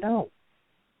just not know.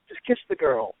 Just kiss the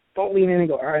girl. Don't lean in and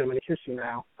go, all right, I'm going to kiss you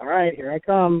now. All right, here I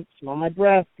come. Smell my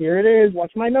breath. Here it is.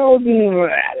 Watch my nose.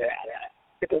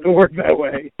 It doesn't work that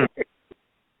way.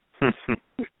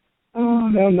 Oh,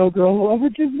 no girl will ever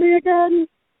kiss me again.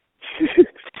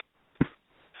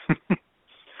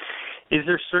 Is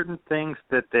there certain things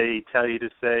that they tell you to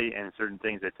say and certain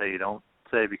things they tell you don't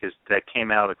say? Because that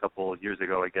came out a couple of years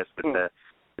ago, I guess, with a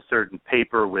certain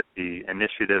paper with the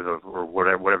initiative or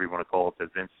whatever you want to call it,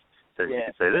 that Vince says you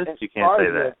can say this, you can't say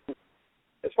that.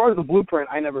 As far as the blueprint,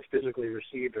 I never physically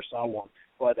received or saw one.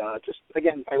 But just,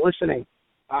 again, by listening,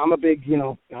 I'm a big,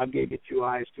 God gave you 2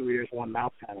 eyes, 2 ears, 1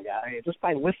 mouth kind of guy. Just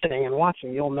by listening and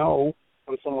watching, you'll know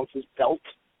when someone says belt.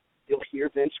 You'll hear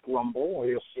Vince grumble, or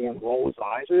you'll see him roll his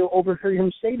eyes, or you'll overhear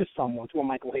him say to someone, to a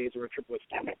Michael Hayes or a Triple H,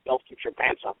 damn it, belt, keep your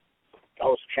pants up. That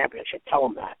was a championship. Tell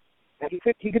him that. And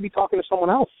he could be talking to someone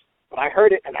else, but I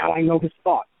heard it, and now I know his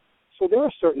thought. So there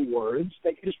are certain words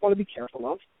that you just want to be careful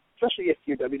of, especially if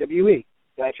you're WWE.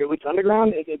 If you're Lucha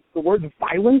Underground, the words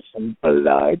violence and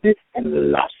blood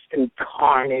and lust and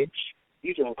carnage,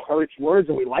 these are encouraged words,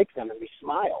 and we like them, and we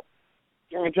smile.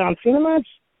 During a John Cena match,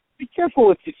 be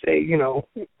careful if you say,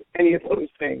 any of those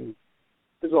things.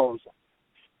 Is all I'm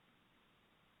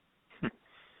saying.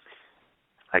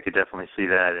 I could definitely see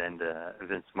that, and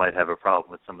Vince might have a problem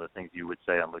with some of the things you would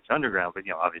say on Lucha Underground, but,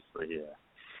 obviously,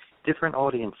 different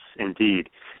audience indeed.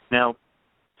 Now,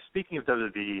 speaking of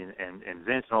WWE and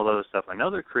Vince and all that other stuff,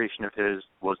 another creation of his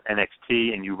was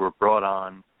NXT, and you were brought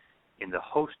on in the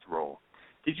host role.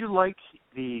 Did you like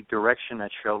the direction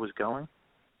that show was going?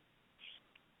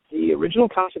 The original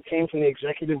concept came from the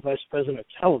executive vice president of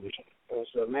television. It was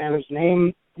a man whose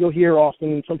name you'll hear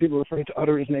often. Some people are afraid to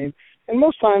utter his name. And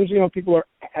most times, people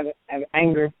have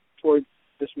anger towards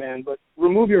this man. But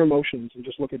remove your emotions and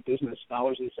just look at business,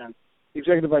 dollars and cents. The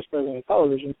executive vice president of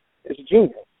television is a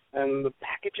genius. And the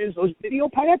packages, those video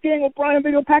packages, Daniel Bryan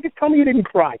video package, tell me you didn't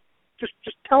cry. Just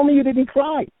tell me you didn't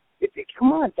cry.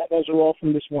 Come on, those are all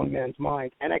from this one man's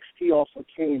mind. NXT also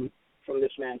came from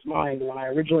this man's mind. When I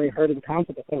originally heard of the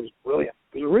concept, I thought it was brilliant.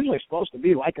 It was originally supposed to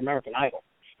be like American Idol,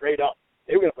 straight up.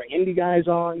 They were going to bring indie guys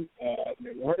on.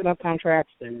 They weren't going to have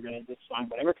contracts. They were going to just sign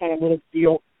whatever kind of little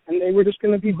deal, and they were just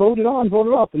going to be voted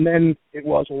up. And then it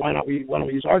was, well, why don't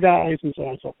we use our guys, and so on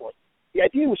and so forth. The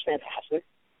idea was fantastic.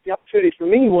 The opportunity for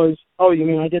me was, oh, you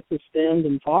mean I get to stand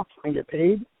and talk and get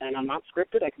paid, and I'm not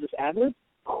scripted? I can just ad-lib?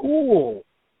 Cool.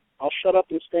 I'll shut up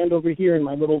and stand over here in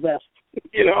my little vest,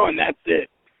 and that's it.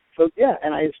 So, yeah,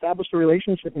 and I established a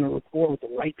relationship and a rapport with the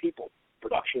right people,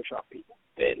 production shop people.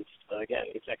 Vince, again,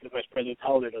 executive vice president of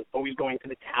television, always going to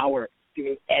the tower,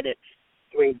 doing edits,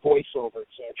 doing voiceovers.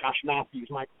 Josh Matthews,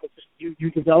 Michael, you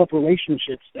develop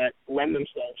relationships that lend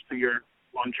themselves to your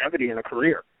longevity in a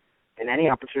career and any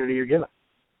opportunity you're given.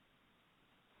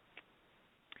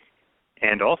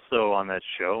 And also on that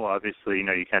show, obviously,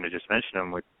 you kind of just mentioned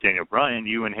him with Daniel Bryan.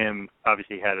 You and him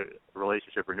obviously had a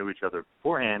relationship or knew each other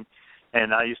beforehand.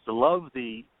 And I used to love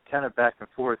the kind of back and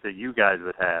forth that you guys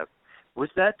would have. Was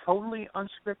that totally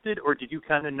unscripted, or did you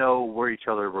kind of know where each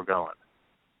other were going?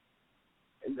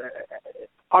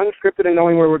 Unscripted and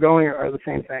knowing where we're going are the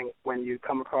same thing when you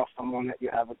come across someone that you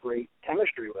have a great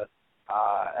chemistry with.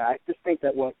 I just think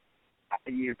that what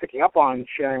you're picking up on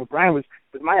sharing with Bryan was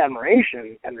my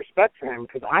admiration and respect for him,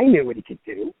 because I knew what he could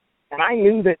do, and I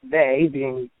knew that they,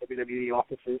 being WWE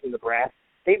offices and the brass,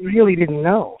 they really didn't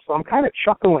know. So I'm kind of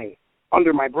chuckling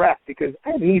under my breath because I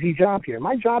have an easy job here.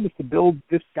 My job is to build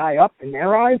this guy up in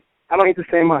their eyes. I don't need to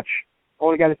say much.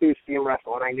 All I got to do is see him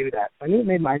wrestle, and I knew that. So I knew it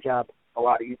made my job a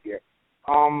lot easier.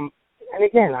 And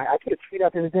again, I put a tweet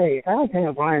out the other day. I don't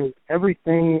think Bryan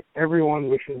everything everyone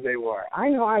wishes they were. I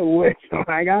know I wish when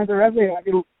I got into wrestling, I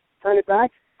could turn it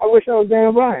back. I wish I was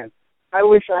Daniel Bryan. I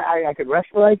wish I could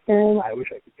wrestle like him. I wish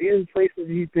I could be in the places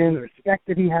he's been, the respect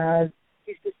that he has.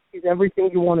 He's everything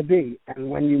you want to be. And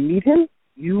when you meet him,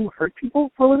 you hurt people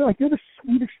for a living. Like, you're the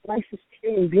sweetest, nicest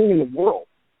human being in the world.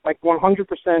 Like 100%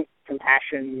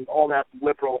 compassion, all that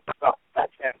liberal stuff.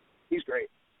 That's him. He's great.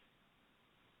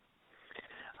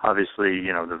 Obviously,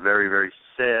 the very, very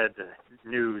sad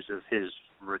news of his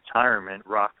retirement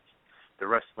rocked the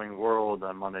wrestling world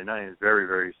on Monday night. It's very,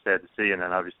 very sad to see. And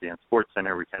then obviously on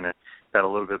SportsCenter, we kind of got a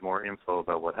little bit more info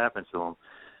about what happened to him.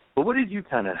 But what did you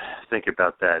kind of think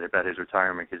about that, about his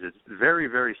retirement? Because it's very,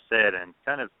 very sad and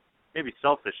kind of maybe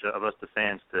selfish of us, the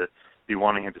fans, to be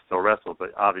wanting him to still wrestle, but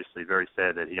obviously very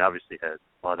sad that he obviously had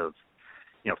a lot of,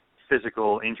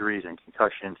 physical injuries and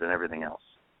concussions and everything else.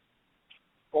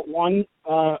 Well, one,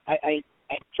 I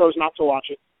chose not to watch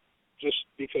it just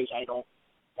because I don't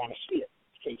want to see it,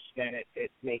 because then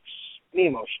it makes me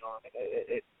emotional.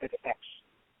 It affects,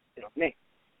 me,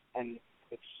 and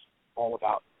it's all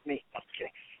about me. I'm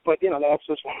kidding. But, that's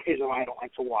just one reason why I don't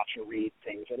like to watch or read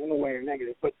things. I don't know why you're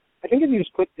negative, but I think if you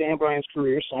just put Dan Bryan's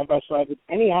career side by side with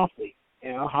any athlete,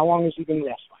 how long has he been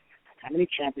wrestling? How many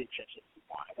championships has he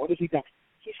won? What has he done?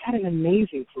 He's had an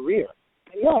amazing career.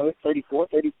 And, 34,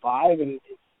 35, and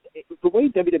the way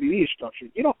WWE is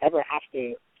structured, you don't ever have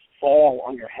to fall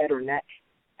on your head or neck,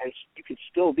 and you could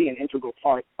still be an integral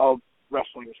part of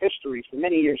wrestling's history for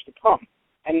many years to come.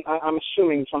 And I'm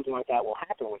assuming something like that will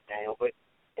happen with Daniel, but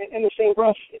in the same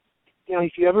breath,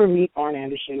 if you ever meet Arn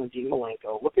Anderson or Dean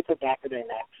Malenko, look at the back of their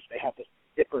necks. They have this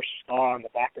dipper scar on the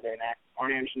back of their neck.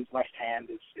 Arn Anderson's left hand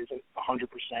isn't 100%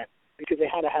 because they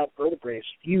had to have vertebrae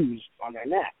fused on their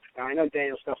neck. Now, I know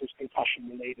Daniel's stuff is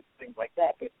concussion-related and things like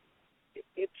that, but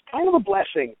it's kind of a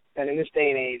blessing that in this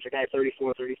day and age, a guy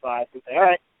 34, 35 can say, all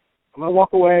right, I'm going to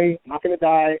walk away. I'm not going to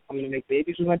die. I'm going to make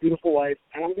babies with my beautiful wife,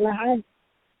 and I'm going to have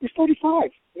he's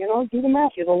 35. Do the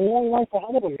math. He has a long life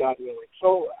ahead of him, God willing.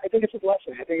 So I think it's a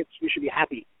blessing. I think we should be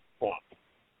happy for him.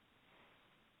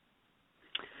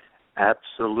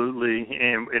 Absolutely.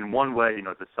 In one way,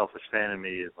 the selfish fan in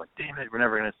me is like, damn it, we're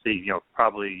never going to see,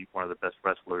 probably one of the best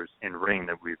wrestlers in ring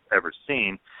that we've ever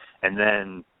seen. And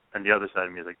then on the other side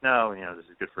of me is like, no, this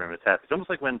is good for him. It's happy. It's almost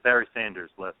like when Barry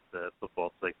Sanders left football.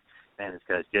 It's like, man, this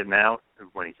guy's getting out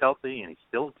when he's healthy, and he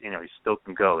still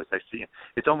can go. It's actually,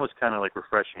 it's almost kind of like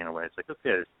refreshing in a way. It's like,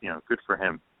 okay, good for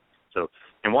him. So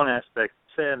in one aspect,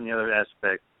 sad, in the other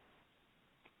aspect,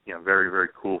 very, very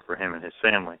cool for him and his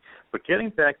family. But getting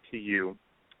back to you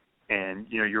and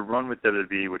your run with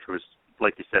WWE, which was,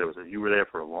 like you said, you were there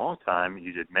for a long time.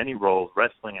 You did many roles,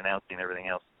 wrestling, announcing, and everything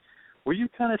else. Were you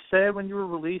kind of sad when you were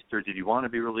released, or did you want to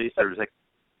be released, or was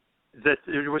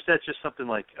that just something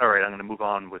like, all right, I'm going to move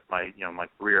on with my my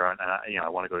career, and I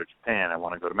want to go to Japan, I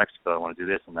want to go to Mexico, I want to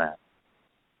do this and that?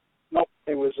 Nope,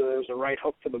 it was a right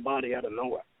hook to the body out of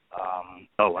nowhere.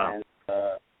 Oh wow! And,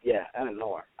 out of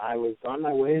nowhere. I was on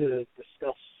my way to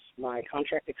discuss my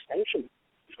contract extension.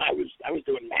 I was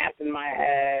doing math in my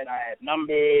head. I had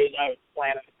numbers. I was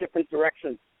planning a different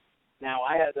direction. Now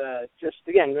I had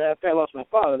after I lost my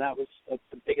father, that was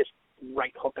the biggest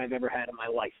right hook I've ever had in my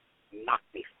life. It knocked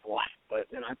me flat. But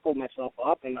then I pulled myself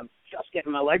up, and I'm just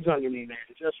getting my legs under me, man,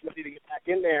 just ready to get back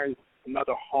in there. And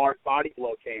another hard body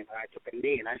blow came, and I took a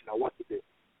knee, and I didn't know what to do.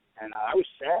 And I was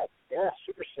sad. Yeah,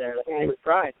 super sad. I think I even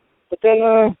cried. But then,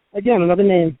 again, another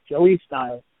name, Joey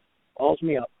Styles, calls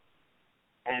me up.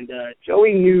 And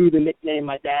Joey knew the nickname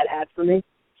my dad had for me.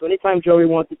 So anytime Joey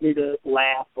wanted me to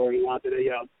laugh or he wanted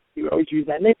to, he would always use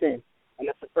that nickname. And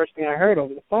that's the first thing I heard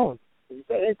over the phone. He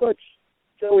said, "Hey, Coach,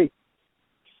 Joey."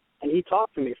 And he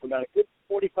talked to me for about a good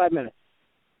 45 minutes.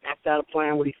 Mapped out a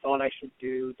plan, what he thought I should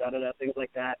do, things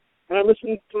like that. And I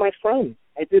listened to my friend.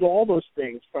 I did all those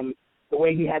things, from the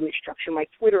way he had me structure my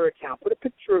Twitter account, put a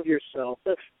picture of yourself.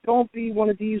 Don't be one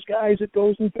of these guys that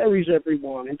goes and buries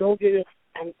everyone. And don't get it.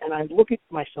 And I look at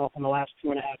myself in the last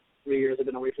 2.5, 3 years I've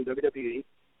been away from WWE.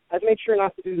 I've made sure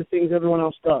not to do the things everyone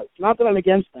else does. Not that I'm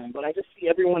against them, but I just see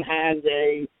everyone has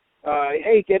a,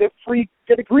 hey, get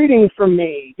a greeting from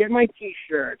me, get my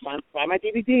T-shirt, buy my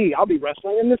DVD, I'll be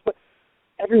wrestling in this, but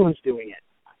everyone's doing it.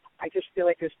 I just feel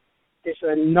like there's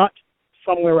a nut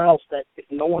somewhere else that if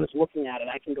no one is looking at it,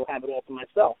 I can go have it all to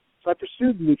myself. So I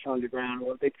pursued Lucha Underground,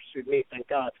 or they pursued me, thank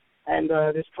God. And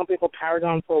this company called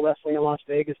Paragon Pro Wrestling in Las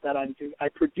Vegas that I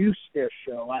produce their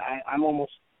show. I'm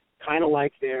almost kind of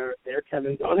like their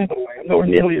Kevin Dunn in a way. I'm nowhere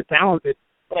nearly as talented,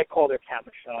 but I call their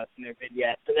camera shots and their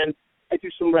vignettes. And then I do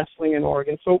some wrestling in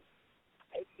Oregon. So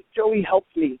Joey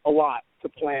helped me a lot to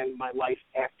plan my life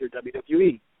after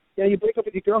WWE. Yeah, you break up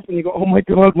with your girlfriend, you go, oh my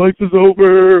God, life is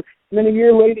over. And then a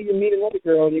year later, you meet another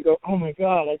girl, and you go, oh my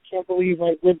God, I can't believe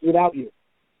I lived without you.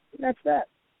 And that's that.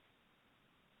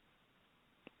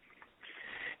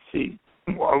 See,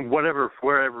 for whatever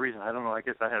reason, I don't know, I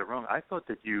guess I had it wrong. I thought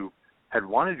that you had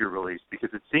wanted your release because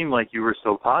it seemed like you were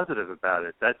so positive about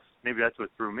it. Maybe that's what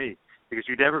threw me, because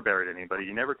you never buried anybody.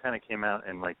 You never kind of came out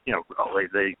and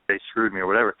they screwed me or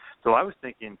whatever. So I was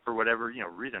thinking, for whatever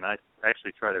reason, I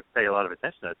actually try to pay a lot of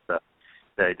attention to that stuff,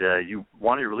 that you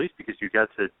wanted your release because you got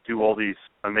to do all these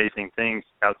amazing things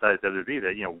outside of WWE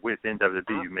that within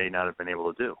WWE you may not have been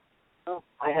able to do. Oh,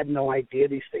 I had no idea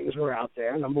these things were out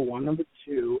there, number one. Number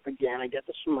two, again, I get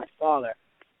this from my father.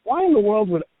 Why in the world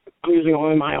I'm using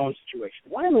only my own situation,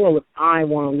 why in the world would I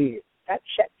want to leave? That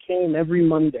check came every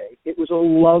Monday. It was a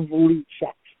lovely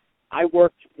check. I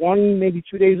worked 1, maybe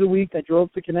 2 days a week. I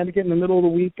drove to Connecticut in the middle of the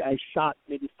week. I shot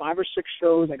maybe 5 or 6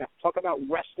 shows. I got to talk about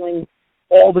wrestling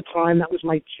all the time. That was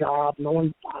my job. No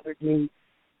one bothered me.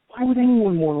 Why would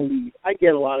anyone want to leave? I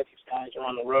get a lot of these guys are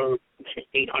on the road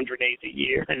 800 days a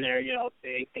year, and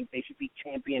they think they should be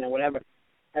champion or whatever.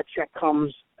 That check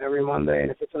comes every Monday,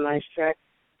 and if it's a nice check,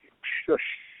 you shush,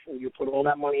 and you put all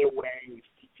that money away, and you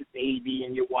feed your baby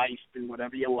and your wife and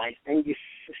whatever you like, and you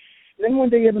shush. Then one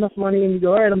day you have enough money, and you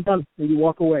go, all right, I'm done, and you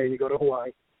walk away, and you go to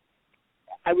Hawaii.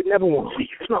 I would never want to leave,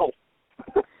 no.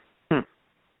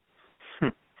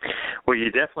 Well, you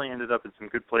definitely ended up in some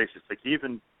good places. Like, you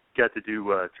even got to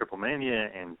do Triple Mania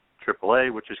and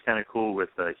AAA, which is kind of cool with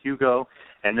Hugo.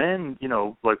 And then,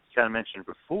 like you kind of mentioned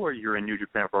before, you're in New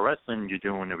Japan Pro Wrestling, you're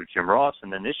doing it with Jim Ross,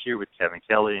 and then this year with Kevin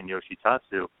Kelly and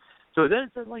Yoshitatsu. So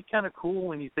that's like kind of cool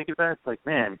when you think about it. It's like,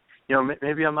 man,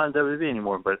 maybe I'm not in WWE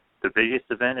anymore, but the biggest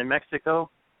event in Mexico,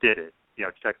 did it.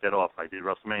 Check that off. I did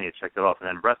WrestleMania, check that off. And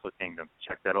then Wrestle Kingdom,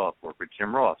 check that off. Work with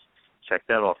Jim Ross, check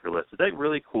that off your list. Is that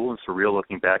really cool and surreal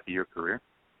looking back at your career?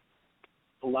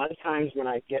 A lot of times when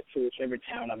I get to whichever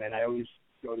town I'm in, I always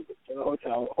go to the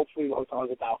hotel. Hopefully the hotel has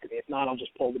a balcony. If not, I'll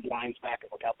just pull the blinds back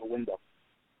and look out the window.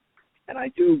 And I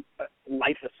do a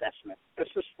life assessment. That's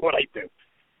just what I do.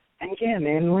 And again,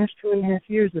 man, in the last 2.5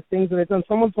 years, the things that I've done,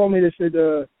 someone told me, they said,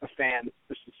 a fan,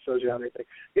 this shows you how they think,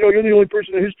 you're the only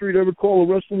person in history to ever call a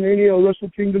WrestleMania, a Wrestle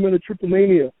Kingdom, and a Triple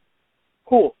Mania.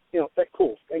 Cool.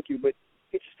 Cool. Thank you. But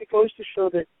it goes to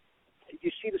show that you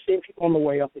see the same people on the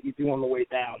way up that you do on the way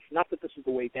down. Not that this is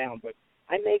the way down, but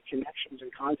I make connections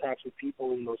and contacts with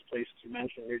people in those places you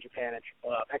mentioned, New Japan and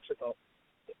Mexico,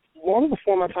 long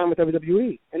before my time with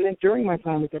WWE. And then during my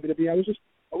time with WWE, I was just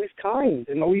always kind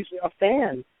and always a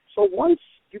fan. So once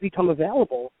you become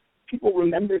available, people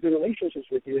remember the relationships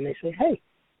with you, and they say, hey,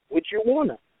 Would you want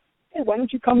to? Hey, why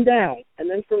don't you come down? And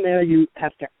then from there, you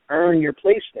have to earn your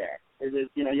place there. You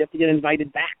have to get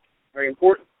invited back. Very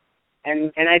important.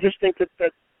 And I just think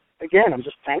that again, I'm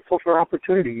just thankful for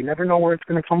opportunity. You never know where it's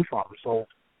going to come from. So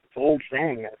it's an old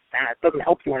saying that it doesn't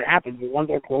help you when it happens. When one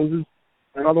door closes,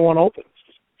 another one opens.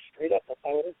 Just straight up, that's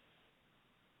how it is.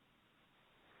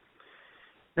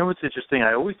 You know what's interesting?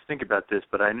 I always think about this,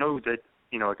 but I know that,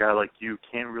 a guy like you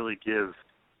can't really give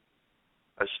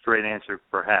a straight answer,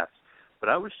 perhaps. But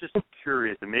I was just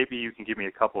curious, and maybe you can give me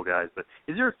a couple guys, but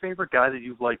is there a favorite guy that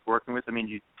you've liked working with? I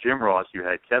mean, Jim Ross, you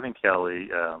had Kevin Kelly,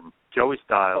 Joey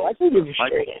Styles,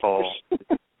 Michael Cole.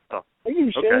 I give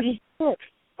you okay.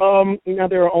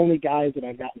 There are only guys that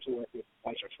I've gotten to work with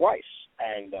once or twice,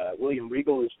 and William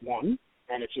Regal is one,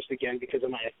 and it's just, again, because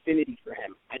of my affinity for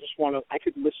him. I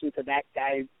could listen to that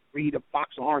guy read a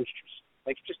box of orange juice.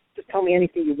 Like, just tell me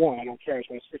anything you want. I don't care. I just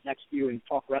want to sit next to you and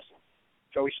talk wrestling.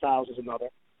 Joey Styles is another.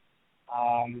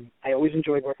 I always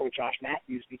enjoyed working with Josh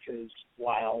Matthews because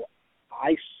while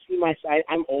I see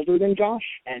I'm older than Josh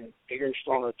and bigger and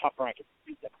stronger and tougher, I could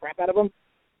beat the crap out of him,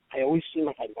 I always seem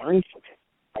like I learned from him.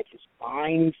 Like, his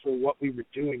mind for what we were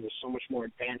doing was so much more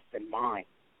advanced than mine,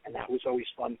 and that was always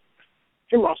fun.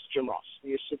 Jim Ross is Jim Ross.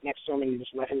 You just sit next to him and you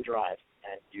just let him drive,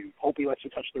 and you hope he lets you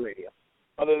touch the radio.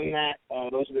 Other than that,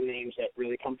 those are the names that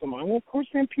really come to mind. And of course,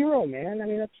 Vampiro, man. I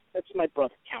mean, that's my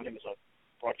brother. Count him as a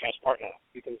broadcast partner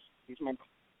because he's my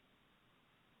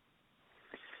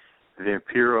brother.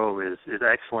 Vampiro is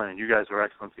excellent, and you guys are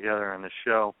excellent together on the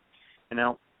show. And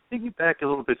now, thinking back a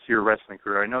little bit to your wrestling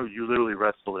career, I know you literally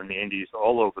wrestled in the indies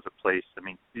all over the place. I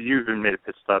mean, you even made a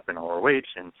pit stop in ROH,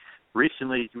 and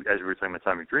recently, as we were talking about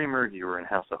Tommy Dreamer, you were in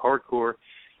House of Hardcore.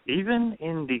 Even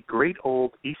in the great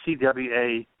old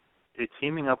ECWA,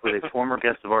 teaming up with a former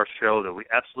guest of our show that we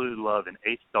absolutely love, and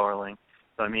Ace Darling.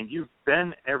 So, I mean, you've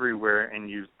been everywhere, and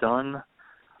you've done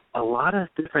a lot of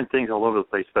different things all over the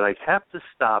place, but I have to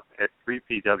stop at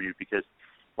 3PW because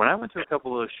when I went to a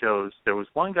couple of those shows, there was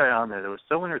one guy on there that was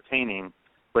so entertaining,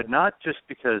 but not just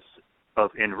because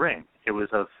of in-ring. It was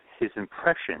of his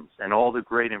impressions and all the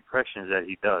great impressions that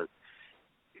he does.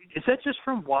 Is that just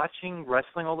from watching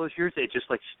wrestling all those years? It just,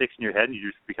 like, sticks in your head and you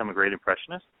just become a great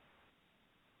impressionist?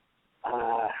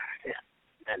 Yeah.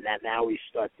 And now we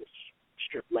start to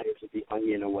strip layers of the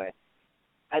onion away.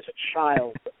 As a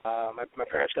child, my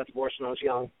parents got divorced when I was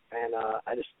young, and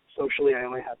socially I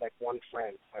only had like one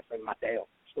friend, my friend Mateo,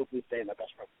 still to this day my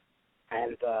best friend.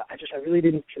 And I really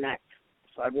didn't connect.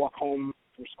 So I'd walk home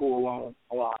from school alone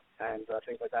a lot and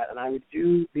things like that. And I would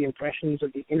do the impressions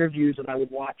of the interviews that I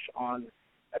would watch on,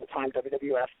 at the time,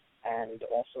 WWF and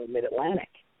also Mid-Atlantic.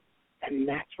 And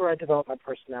that's where I developed my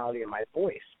personality and my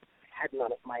voice. I had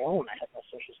none of my own. I had no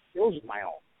social skills of my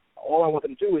own. All I wanted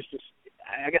to do was just,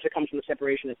 I guess it comes from the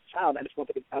separation as a child. I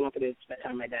wanted to spend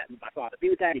time with my dad and my father. Be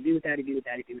with daddy, be with daddy, be with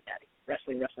daddy, be with daddy.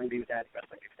 Wrestling, be with daddy,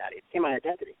 wrestling, be with daddy. It became my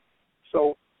identity.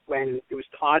 So when it was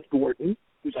Todd Gordon,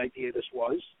 whose idea this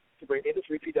was, to bring in the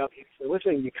 3PW, so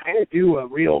listen, you kind of do a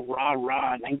real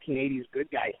rah-rah 1980s good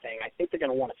guy thing. I think they're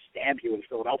going to want to stab you in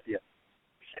Philadelphia.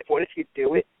 What if you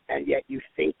do it, and yet you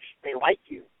think they like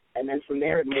you? And then from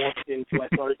there it morphed into,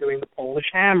 I started doing the Polish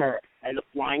Hammer and the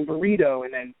Flying Burrito,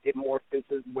 and then it morphed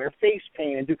into wear face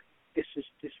paint and do. This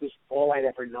was all I'd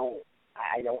ever known.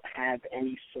 I don't have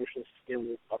any social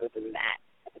skills other than that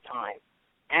at the time.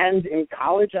 And in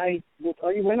college, I will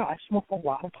tell you, I smoked a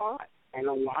lot of pot, and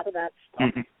a lot of that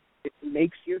stuff, it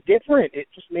makes you different. It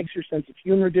just makes your sense of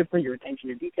humor different, your attention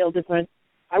to detail different.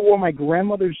 I wore my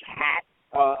grandmother's hat,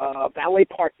 a ballet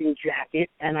parking jacket,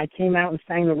 and I came out and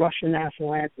sang the Russian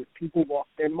national anthem. People lost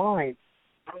their minds.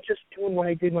 I'm just doing what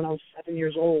I did when I was 7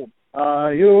 years old.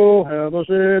 You have a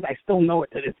shit. I still know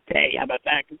it to this day. How about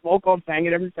that? Because Volkov sang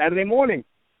it every Saturday morning.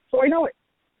 So I know it.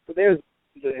 So there's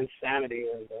the insanity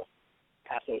and the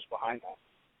pathos behind that.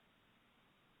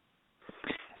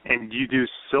 And you do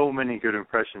so many good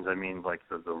impressions. I mean, like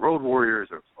the Road Warriors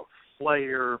or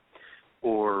Flair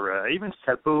or even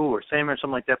Sabu or Sam or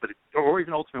something like that, or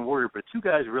even Ultimate Warrior. But two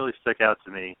guys really stick out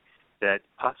to me that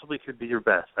possibly could be your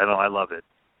best. I love it.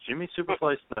 Jimmy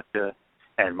Superfly Snuka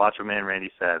and Macho Man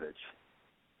Randy Savage.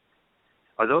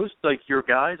 Are those like your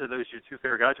guys? Are those your two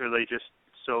favorite guys? Or are they just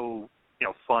so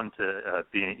fun to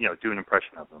do an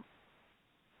impression of them?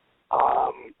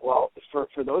 Well,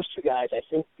 for those two guys, I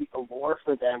think the allure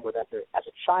for them was that as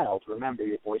a child, remember,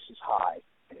 your voice is high,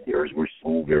 and theirs were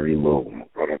so very low.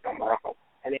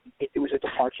 And it was a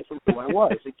departure from who I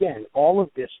was. Again, all of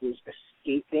this was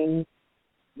escaping,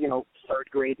 third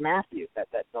grade Matthew, that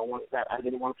I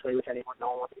didn't want to play with anyone, no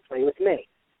one wanted to play with me.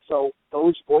 So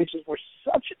those voices were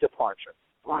such a departure.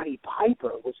 Roddy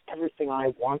Piper was everything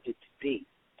I wanted to be.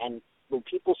 And when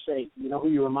people say, you know who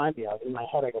you remind me of, in my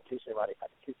head I go, please say Roddy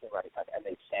Piper, and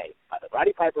they say either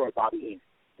Roddy Piper or Bobby Heenan,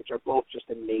 which are both just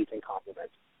amazing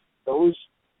compliments. Those,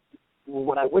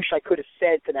 what I wish I could have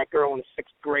said to that girl in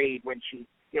 6th grade when she,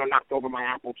 knocked over my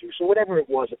apple juice or whatever it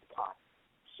was at the time.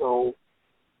 So,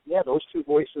 yeah, those two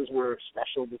voices were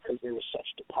special because they were such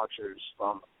departures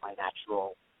from my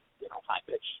natural,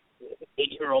 high-pitched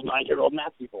 8-year-old, 9-year-old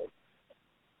Matthew voice.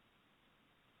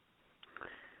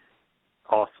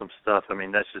 Awesome stuff. I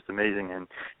mean, that's just amazing. And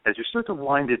as you start to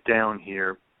wind it down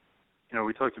here,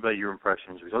 we talked about your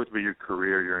impressions. We talked about your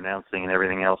career, your announcing, and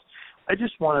everything else. I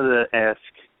just wanted to ask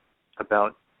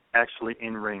about actually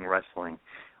in-ring wrestling.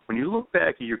 When you look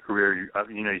back at your career,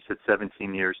 you said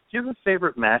 17 years. Do you have a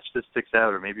favorite match that sticks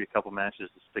out, or maybe a couple matches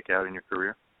that stick out in your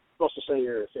career? I'm supposed to say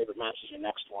your favorite match is your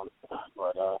next one.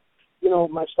 But,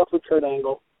 my stuff with Kurt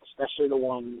Angle, especially the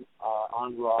one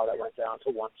on Raw that went down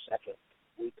to 1 second,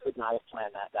 we could not have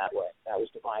planned that way. That was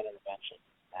divine intervention.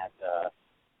 And,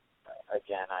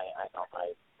 again, I know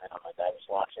my dad was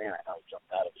watching, and I know he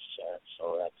jumped out of his chair,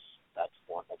 so that's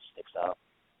one that sticks out.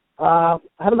 I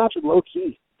had a match with Low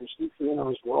Ki for Steve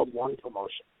Corino's World One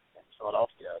promotion in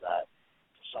Philadelphia that,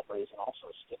 for some reason,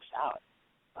 also sticks out.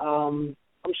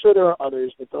 I'm sure there are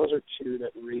others, but those are two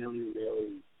that really,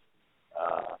 really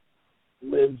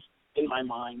live in my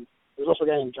mind. There's also a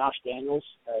guy named Josh Daniels.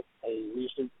 We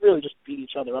used to really just beat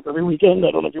each other up every weekend.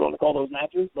 I don't know if you want to call those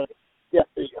matches, but yeah,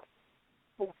 there you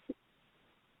go.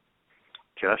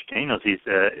 Josh Daniels, he's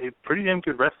a pretty damn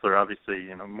good wrestler, obviously,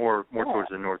 more towards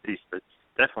the Northeast, but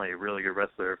definitely a really good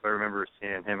wrestler. If I remember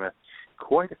seeing him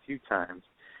quite a few times.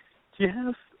 Do you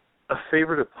have a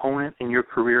favorite opponent in your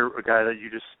career, a guy that you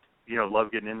just,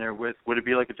 love getting in there with? Would it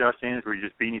be like a Josh Daniels where you're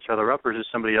just beating each other up, or is it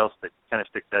somebody else that kind of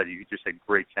sticks out you just had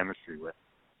great chemistry with?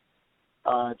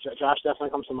 Josh definitely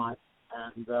comes to mind.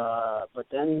 And but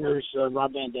then there's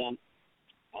Rob Van Dam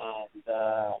and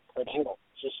Kurt Angle,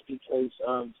 just because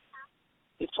of,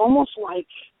 it's almost like,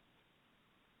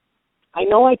 I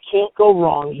know I can't go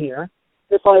wrong here.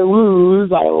 If I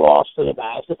lose, I lost to the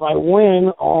best. If I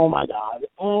win, oh my God.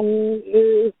 And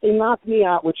if they knocked me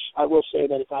out, which I will say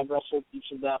that if I've wrestled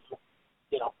each of them,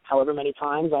 however many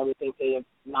times, I would think they have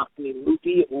knocked me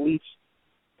loopy at least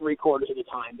 3/4 of the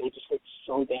time. They just hit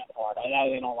so damn hard.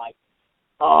 I don't like.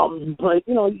 But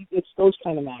it's those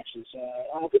kind of matches.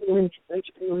 I didn't win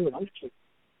with Undertaker.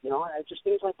 Just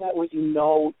things like that where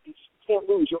you can't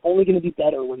lose. You're only going to be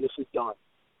better when this is done.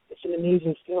 It's an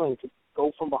amazing feeling to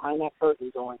go from behind that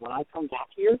curtain going, when I come back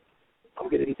here, I'm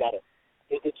going to be better.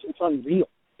 It's unreal.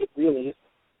 It really is.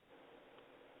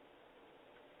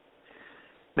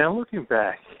 Now, looking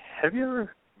back, have you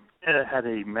ever had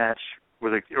a match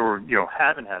with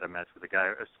haven't had a match with a guy,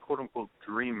 a quote-unquote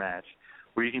dream match,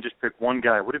 where you can just pick one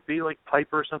guy? Would it be like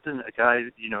Piper or something? A guy,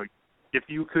 if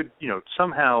you could,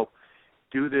 somehow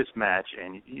do this match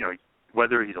and,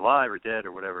 whether he's alive or dead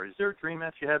or whatever, is there a dream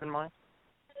match you have in mind?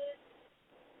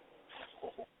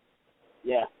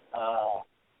 Yeah.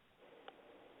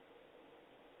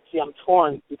 See, I'm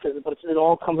torn but it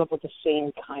all comes up with the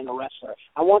same kind of wrestler.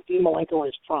 I want Dean Malenko in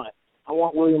his prime. I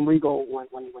want William Regal when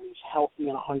he's healthy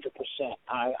and 100%.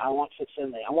 I want Fitz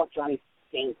Finlay. I want Johnny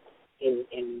Saint in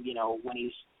when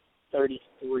he's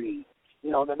 33.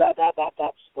 Those are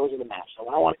the matches.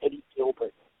 I want Eddie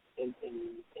Gilbert in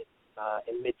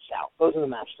Mid-South. Those are the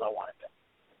matches I want to do.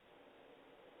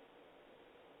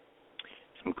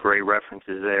 Some great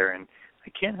references there, and I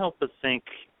can't help but think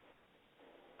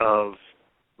of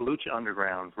Lucha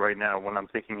Underground right now when I'm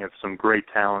thinking of some great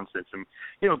talents and some,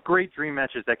 great dream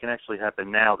matches that can actually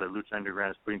happen now that Lucha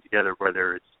Underground is putting together,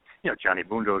 whether it's, Johnny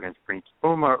Mundo against Prince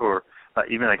Puma or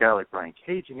even a guy like Brian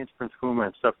Cage against Prince Puma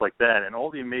and stuff like that, and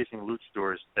all the amazing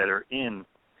luchadors that are in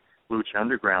Lucha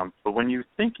Underground. But when you're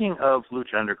thinking of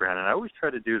Lucha Underground, and I always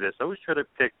try to do this, I always try to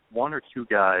pick one or two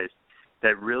guys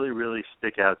that really, really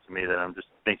stick out to me that I'm just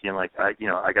thinking like, I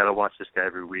got to watch this guy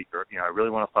every week, or, I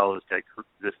really want to follow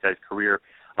this guy's career.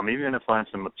 I'm even going to find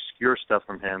some obscure stuff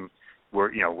from him where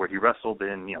he wrestled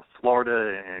in,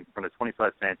 Florida and in front of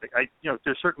 25 fans.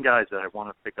 There's certain guys that I want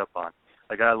to pick up on.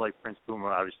 A guy like Prince Puma,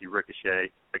 obviously Ricochet,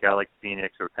 a guy like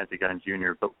Phoenix or Pentagon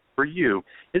Jr. But for you,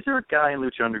 is there a guy in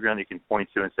Lucha Underground you can point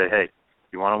to and say, hey,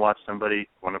 you want to watch somebody,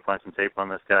 want to find some tape on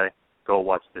this guy, go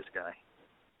watch this guy?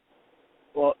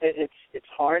 Well, it's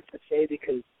hard to say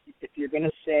because if you're going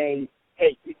to say,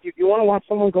 hey, you want to watch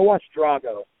someone, go watch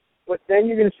Drago. But then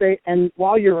you're going to say, and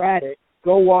while you're at it,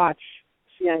 go watch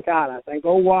Cien Caras and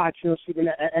go watch,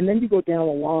 and then you go down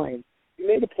the line. You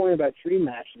made a point about dream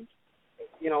matches.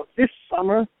 This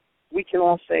summer, we can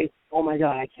all say, oh, my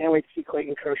God, I can't wait to see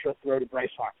Clayton Kershaw throw to Bryce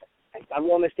Harper. And God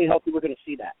willing, they stay healthy, we're going to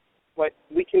see that. But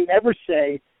we can never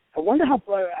say, I wonder how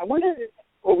Bryce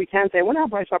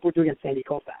Harper would do against Sandy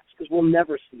Koufax, because we'll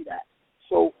never see that.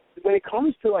 So when it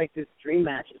comes to like this dream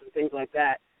matches and things like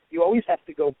that, you always have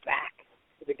to go back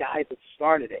to the guys that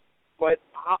started it. But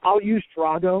I'll use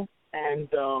Drago, and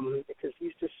because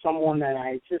he's just someone that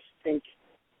I just think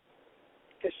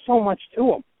there's so much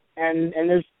to him, and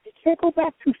you can't go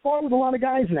back too far with a lot of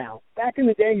guys now. Back in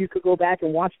the day, you could go back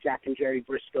and watch Jack and Jerry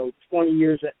Briscoe 20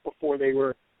 years before they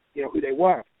were, who they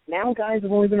were. Now guys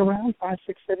have only been around 5,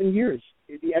 6, 7 years.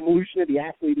 The evolution of the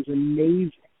athlete is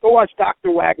amazing. Go watch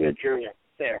Dr. Wagner Jr.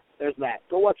 There's that.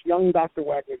 Go watch young Dr.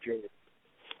 Wagner Jr.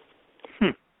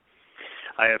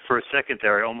 For a second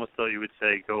there, I almost thought you would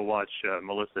say go watch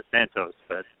Melissa Santos,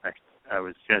 but I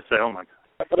was going to say, oh my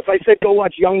God. But if I said go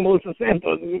watch young Melissa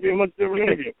Santos, it would be a much different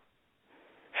interview.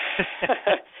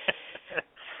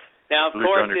 Now, of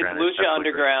course, it's Lucha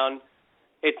Underground.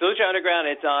 It's Lucha Underground.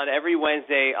 It's on every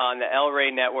Wednesday on the El Rey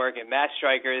Network. And Matt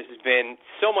Striker, this has been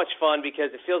so much fun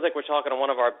because it feels like we're talking to one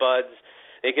of our buds,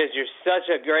 because you're such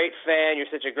a great fan, you're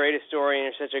such a great historian,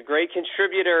 you're such a great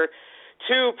contributor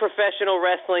to professional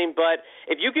wrestling. But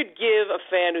if you could give a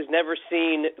fan who's never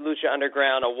seen Lucha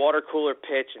Underground a water cooler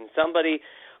pitch and somebody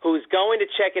who's going to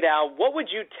check it out, what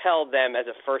would you tell them as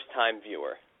a first-time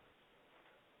viewer?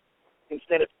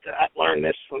 Instead of, I learned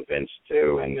this from Vince,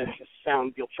 too, and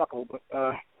you'll chuckle, but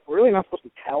we're really not supposed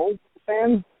to tell the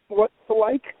fan what to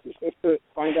like. You're supposed to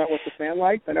find out what the fan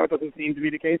likes. I know it doesn't seem to be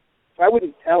the case. So I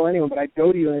wouldn't tell anyone, but I'd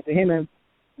go to you and I'd say, hey, man,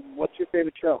 what's your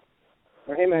favorite show?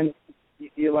 Or, hey, man, do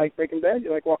you like Breaking Bad? Do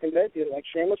you like Walking Dead? Do you like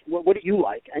Shameless? What do you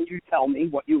like? And you tell me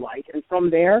what you like. And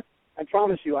from there, I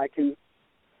promise you I can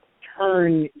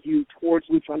turn you towards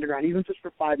Lucha Underground, even just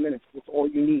for 5 minutes. That's all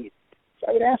you need. So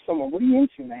I would ask someone, what are you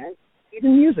into, man?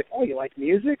 Even music. Oh, you like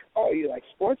music? Oh, you like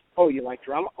sports? Oh, you like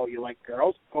drama? Oh, you like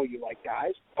girls? Oh, you like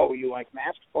guys? Oh, you like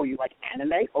masks? Oh, you like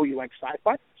anime? Oh, you like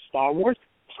sci-fi? Star Wars?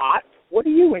 Pot? What are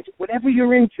you into? Whatever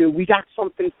you're into, we got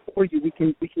something for you. We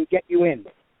can get you in.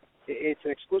 It's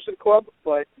an exclusive club,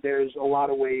 but there's a lot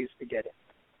of ways to get in.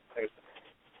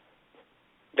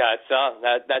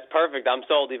 That's perfect. I'm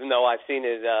sold, even though I've seen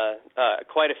it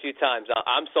quite a few times.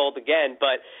 I'm sold again,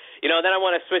 but then I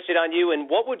want to switch it on you. And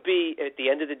what would be, at the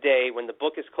end of the day, when the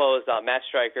book is closed on Matt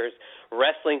Striker's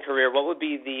wrestling career, what would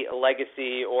be the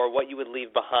legacy or what you would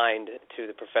leave behind to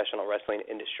the professional wrestling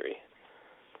industry?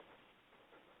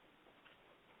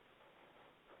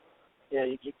 Yeah,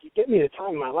 you get me at a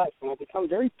time in my life when I become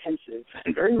very pensive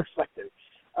and very reflective.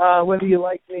 Whether you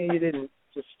like me, you didn't.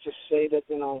 Just say that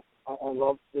I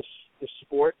love this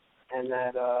sport, and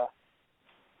that at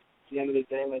the end of the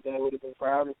day, my dad would have been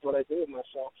proud of what I did with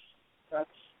myself.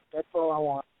 That's all I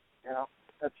want.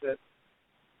 That's it.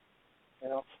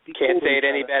 Can't say it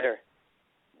any better.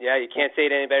 Yeah, you can't say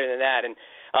it any better than that. And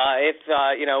if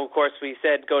of course, we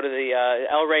said go to the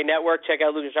El Rey Network, check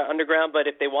out Lucha Underground. But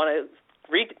if they want to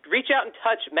reach out and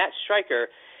touch Matt Striker,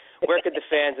 where could the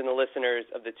fans and the listeners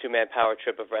of the Two-Man Power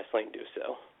Trip of Wrestling do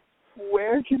so?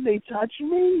 Where can they touch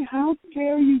me? How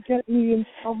dare you get me in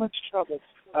so much trouble?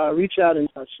 Reach out and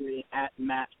touch me at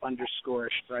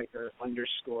Matt_Striker_ on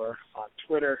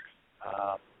Twitter.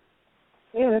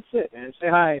 That's it, man. Say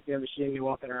hi if you ever see me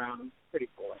walking around. I'm pretty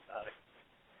cool about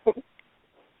it.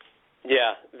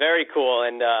 Yeah, very cool,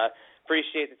 and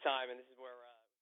appreciate the time. And this